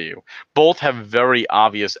Ryu. Both have very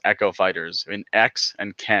obvious Echo fighters in X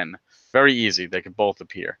and Ken. Very easy. They could both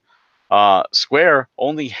appear. Square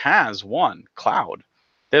only has one, Cloud.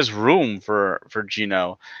 There's room for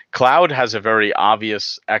Gino. Cloud has a very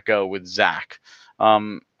obvious Echo with Zack.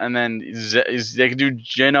 And then they could do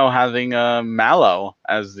Gino having Mallow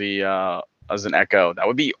as an Echo. That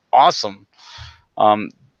would be awesome.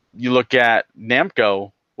 You look at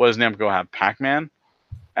Namco. What does Namco have? Pac-Man,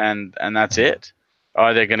 and that's it.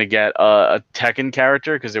 Are they going to get a Tekken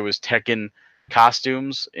character? Because there was Tekken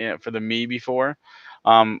costumes for the Mii before.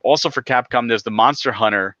 Also for Capcom, there's the Monster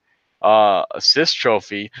Hunter assist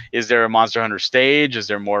trophy. Is there a Monster Hunter stage? Is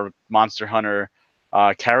there more Monster Hunter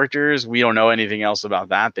characters? We don't know anything else about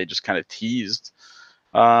that. They just kind of teased.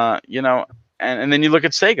 You know, and then you look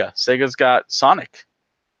at Sega. Sega's got Sonic,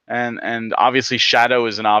 and obviously Shadow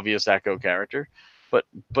is an obvious Echo character,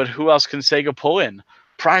 but who else can Sega pull in?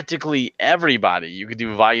 Practically everybody. You could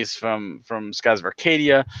do Vice from Skies of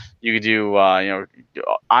Arcadia. You could do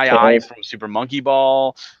II from Super Monkey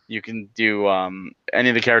Ball. You can do any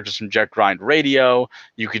of the characters from Jet Grind Radio.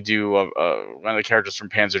 You could do one of the characters from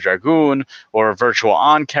Panzer Dragoon, or a Virtual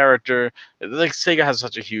On character. Like, Sega has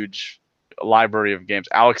such a huge library of games.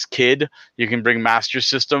 Alex Kidd, you can bring Master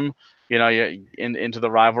System, you know, into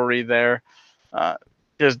the rivalry there.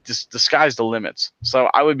 The sky's the limits.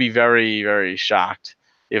 So I would be very, very shocked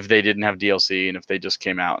if they didn't have DLC and if they just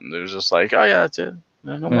came out and there's just like, oh yeah, that's it.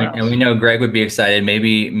 And we know Greg would be excited.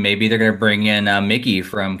 Maybe they're going to bring in Mickey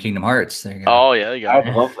from Kingdom Hearts. There you go. Oh yeah, there you go. I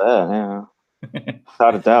would love that. Yeah,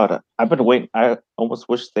 without a doubt. I've been waiting. I almost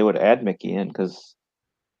wish they would add Mickey in, because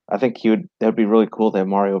I think that'd be really cool to have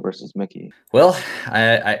Mario versus Mickey. Well,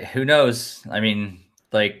 I who knows? I mean,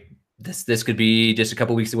 like, this could be just a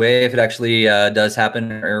couple weeks away if it actually does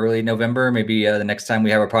happen early November. Maybe the next time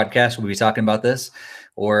we have a podcast, we'll be talking about this.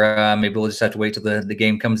 Or maybe we'll just have to wait till the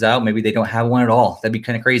game comes out. Maybe they don't have one at all. That'd be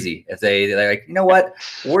kind of crazy if they're like, you know what,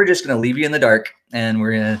 we're just going to leave you in the dark, and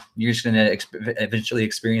you're just going to eventually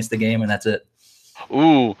experience the game, and that's it.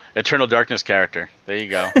 Ooh, Eternal Darkness character. There you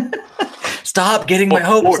go. Stop getting my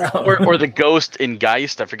hopes up. Or the ghost in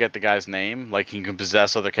Geist. I forget the guy's name. Like, he can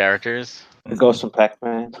possess other characters. The ghost from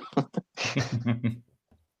Pac-Man.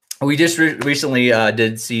 We just recently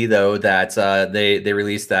did see, though, that they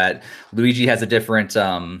released that Luigi has a different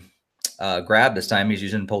grab this time. He's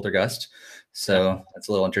using Poltergust. So that's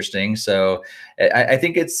a little interesting. So I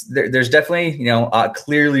think there's definitely,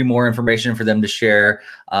 clearly more information for them to share.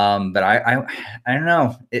 But I don't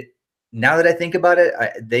know. Now that I think about it,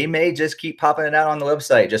 they may just keep popping it out on the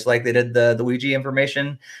website, just like they did the Ouija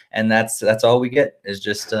information, and that's all we get is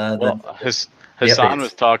just Hassan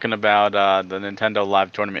was talking about the Nintendo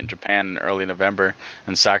Live tournament in Japan in early November,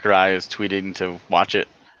 and Sakurai is tweeting to watch it.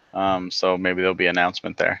 So maybe there'll be an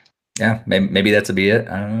announcement there. Yeah, maybe that's be it.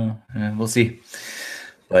 I don't know. We'll see.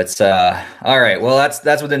 But all right. Well,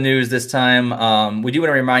 that's with the news this time. We do want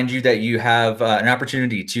to remind you that you have an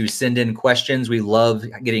opportunity to send in questions. We love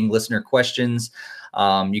getting listener questions.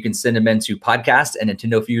 You can send them into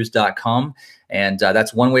podcast@nintendofuse.com. And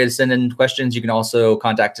that's one way to send in questions. You can also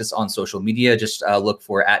contact us on social media. Just look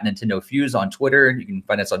for @NintendoFuse on Twitter. You can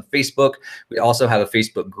find us on Facebook. We also have a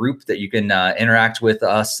Facebook group that you can interact with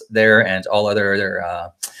us there and all other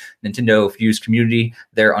Nintendo Fuse community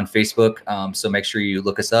there on Facebook. So make sure you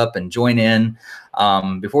look us up and join in.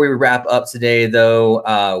 Before we wrap up today, though,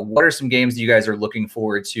 what are some games that you guys are looking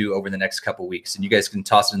forward to over the next couple weeks? And you guys can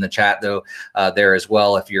toss it in the chat, though, there as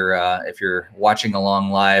well. If you're watching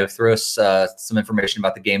along live, throw us some information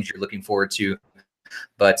about the games you're looking forward to.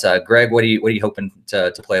 But Greg, what are you hoping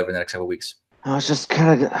to play over the next couple weeks? I was just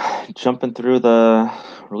kind of jumping through the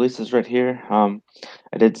releases right here. I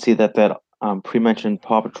did see that pre-mentioned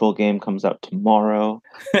Paw Patrol game comes out tomorrow.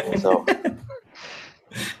 So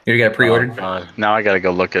you got it pre-ordered? Now I got to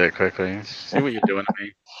go look at it quickly. See what you're doing to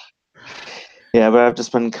me. Yeah, but I've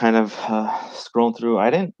just been kind of scrolling through. I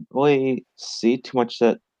didn't really see too much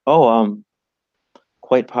that.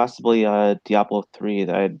 Quite possibly Diablo 3.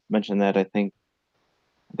 I mentioned that. I think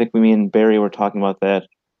me and Barry were talking about that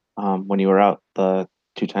when you were out the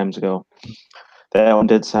 2 times ago. That one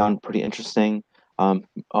did sound pretty interesting. And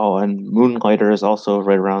Moonlighter is also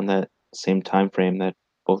right around that same time frame that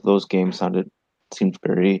both those games seemed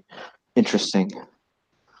very interesting.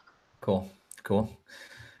 Cool.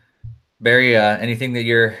 Barry, anything that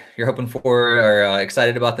you're hoping for or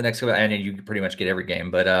excited about the next? I know you pretty much get every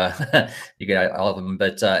game, but you get all of them.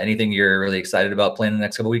 But anything you're really excited about playing in the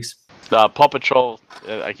next couple weeks? Paw Patrol.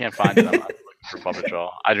 I can't find it. I'm not looking for Paw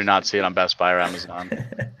Patrol. I do not see it on Best Buy or Amazon.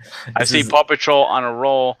 I see Paw Patrol on a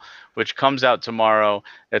Roll, which comes out tomorrow.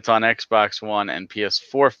 It's on Xbox One and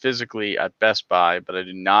PS4 physically at Best Buy, but I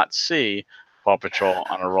do not see Paw Patrol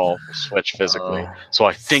on a Roll for Switch physically. So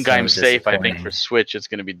I think I'm safe. I think for Switch it's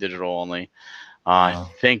going to be digital only. I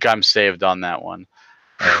think I'm saved on that one.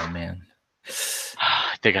 Oh man.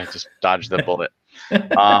 I think I just dodged the bullet.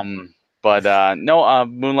 But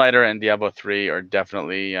Moonlighter and Diablo 3 are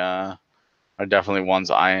definitely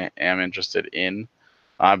ones I am interested in.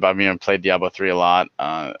 I played Diablo 3 a lot.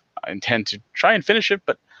 I intend to try and finish it,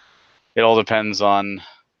 but it all depends on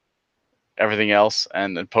everything else.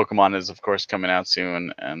 And Pokemon is, of course, coming out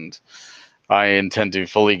soon, and I intend to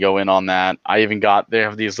fully go in on that. They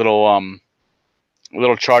have these little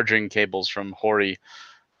charging cables from Hori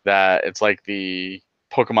that it's like the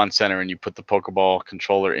Pokemon Center, and you put the Pokeball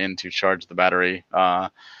controller in to charge the battery.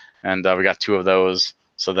 And we got 2 of those,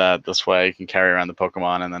 so that this way you can carry around the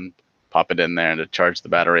Pokemon and then pop it in there and to charge the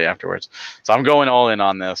battery afterwards. So I'm going all in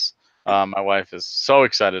on this. My wife is so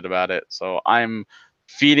excited about it, so I'm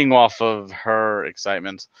feeding off of her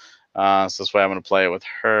excitement. So this way I'm going to play it with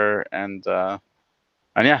her and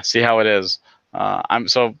see how it is.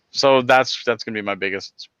 So that's going to be my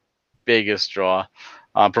biggest draw,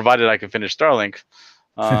 provided I can finish Starlink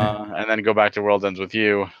and then go back to World Ends with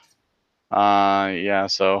You.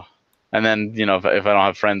 So. And then, if I don't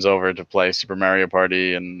have friends over to play Super Mario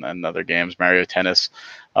Party and other games, Mario Tennis,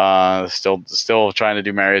 still trying to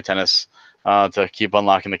do Mario Tennis to keep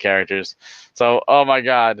unlocking the characters. So, oh my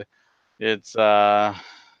God, it's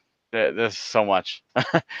there's so much.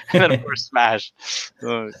 And then of course Smash.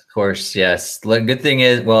 Of course, yes. The good thing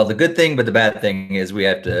is, the good thing, but the bad thing is we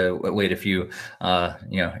have to wait a few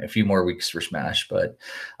more weeks for Smash. But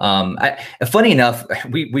funny enough,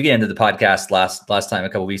 we get into the podcast last time a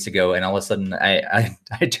couple weeks ago, and all of a sudden I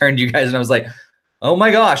turned to you guys and I was like, oh my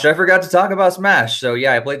gosh, I forgot to talk about Smash. So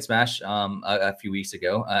yeah, I played Smash a few weeks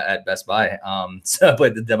ago at Best Buy. So I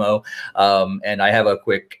played the demo, and I have a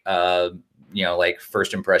quick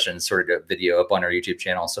first impressions sort of video up on our YouTube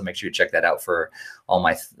channel. So make sure you check that out for all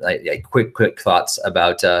my quick thoughts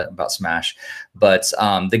about Smash. But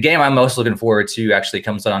the game I'm most looking forward to actually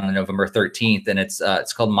comes out on November 13th, and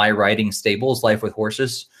it's called My Riding Stables: Life with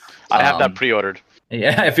Horses. I have that pre-ordered.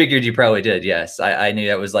 Yeah, I figured you probably did. Yes, I knew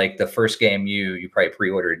that was like the first game you probably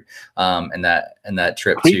pre-ordered, and that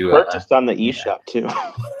trip to purchased on the eShop too.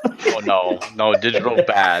 Oh no, digital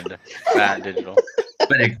bad digital.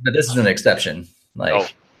 But this is an exception.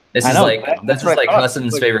 This I is know, like that's this is what I like thought.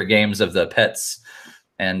 Huston's Like- favorite games of the pets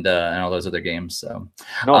and all those other games. So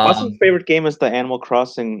No, Austin's favorite game is the Animal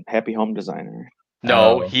Crossing Happy Home Designer.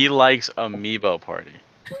 No, Oh. he likes Amiibo Party.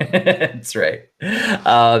 That's right.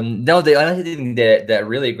 No, the only thing that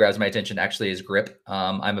really grabs my attention actually is Grip.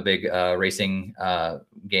 I'm a big racing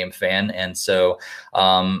game fan, and so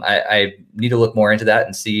I need to look more into that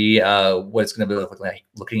and see what it's going to be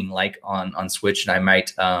looking like on Switch, and I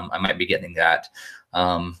might be getting that.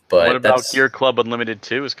 But what about Gear Club Unlimited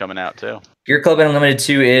 2 is coming out too? Gear Club Unlimited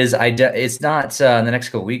 2 is it's not in the next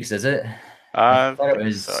couple weeks, is it? I thought it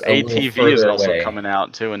was a little ATV is further also away. coming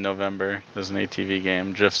out too in November. There's an ATV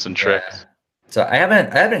game, Drifts and Tricks. So I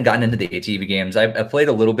haven't gotten into the ATV games. I played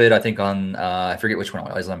a little bit. I think on I forget which one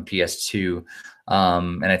it was, on PS2,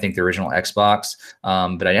 and I think the original Xbox.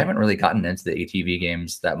 But I haven't really gotten into the ATV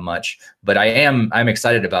games that much. But I'm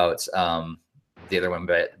excited about the other one.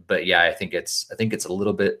 But yeah, I think it's a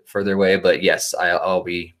little bit further away. But yes, I'll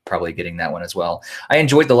be probably getting that one as well. I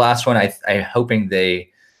enjoyed the last one. I'm hoping they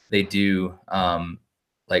do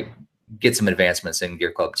like get some advancements in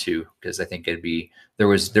Gear Club 2, because I think there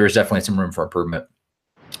was definitely some room for improvement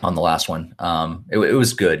on the last one. It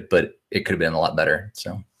was good, but it could have been a lot better.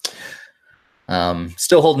 So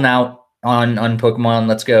still holding out on Pokemon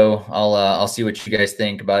Let's Go. I'll see what you guys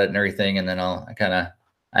think about it and everything, and then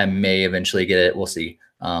I may eventually get it. We'll see.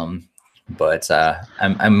 But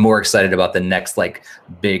I'm more excited about the next like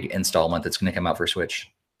big installment that's going to come out for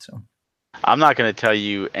Switch. So I'm not going to tell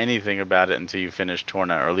you anything about it until you finish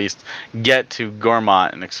Torna, or at least get to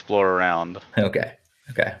Gormont and explore around. Okay.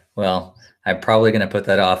 Well, I'm probably going to put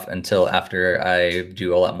that off until after I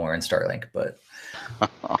do a lot more in Starlink, but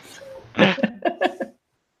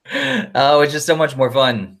oh, it's just so much more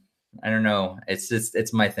fun. I don't know.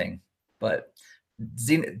 It's my thing, but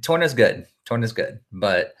Torna's good.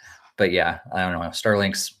 But yeah, I don't know.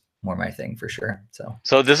 Starlink's more my thing for sure.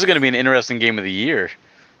 So this is going to be an interesting game of the year.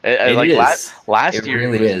 Last year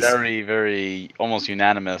really it was is. very, very almost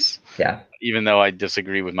unanimous. Yeah. Even though I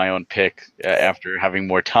disagree with my own pick after having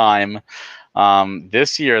more time.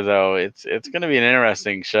 This year, though, it's going to be an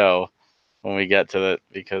interesting show when we get to it,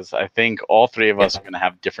 because I think all three of us are going to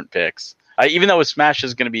have different picks. Even though Smash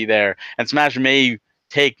is going to be there, and Smash may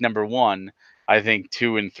take number one, I think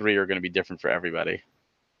 2 and 3 are going to be different for everybody.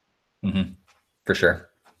 Mm-hmm. For sure.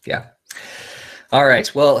 Yeah. All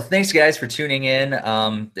right. Well, thanks guys for tuning in.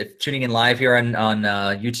 If tuning in live here on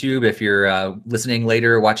YouTube, if you're listening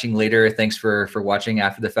later, watching later, thanks for watching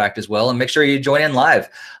after the fact as well. And make sure you join in live.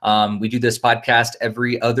 We do this podcast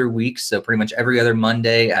every other week, so pretty much every other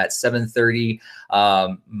Monday at 7:30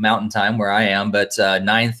 Mountain Time, where I am, but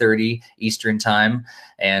 9:30 Eastern Time,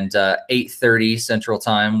 and 8:30 Central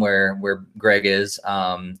Time, where Greg is.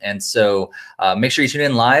 And so make sure you tune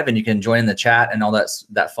in live, and you can join in the chat and all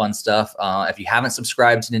that fun stuff. If you haven't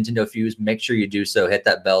subscribed to Nintendo Fuse, make sure you do so. Hit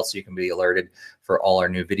that bell so you can be alerted for all our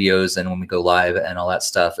new videos and when we go live and all that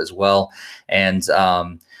stuff as well. And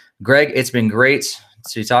Greg, it's been great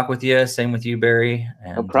to talk with you. Same with you, Barry.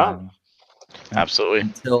 And, no problem.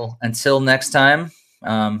 Absolutely. Until next time,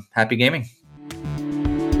 happy gaming.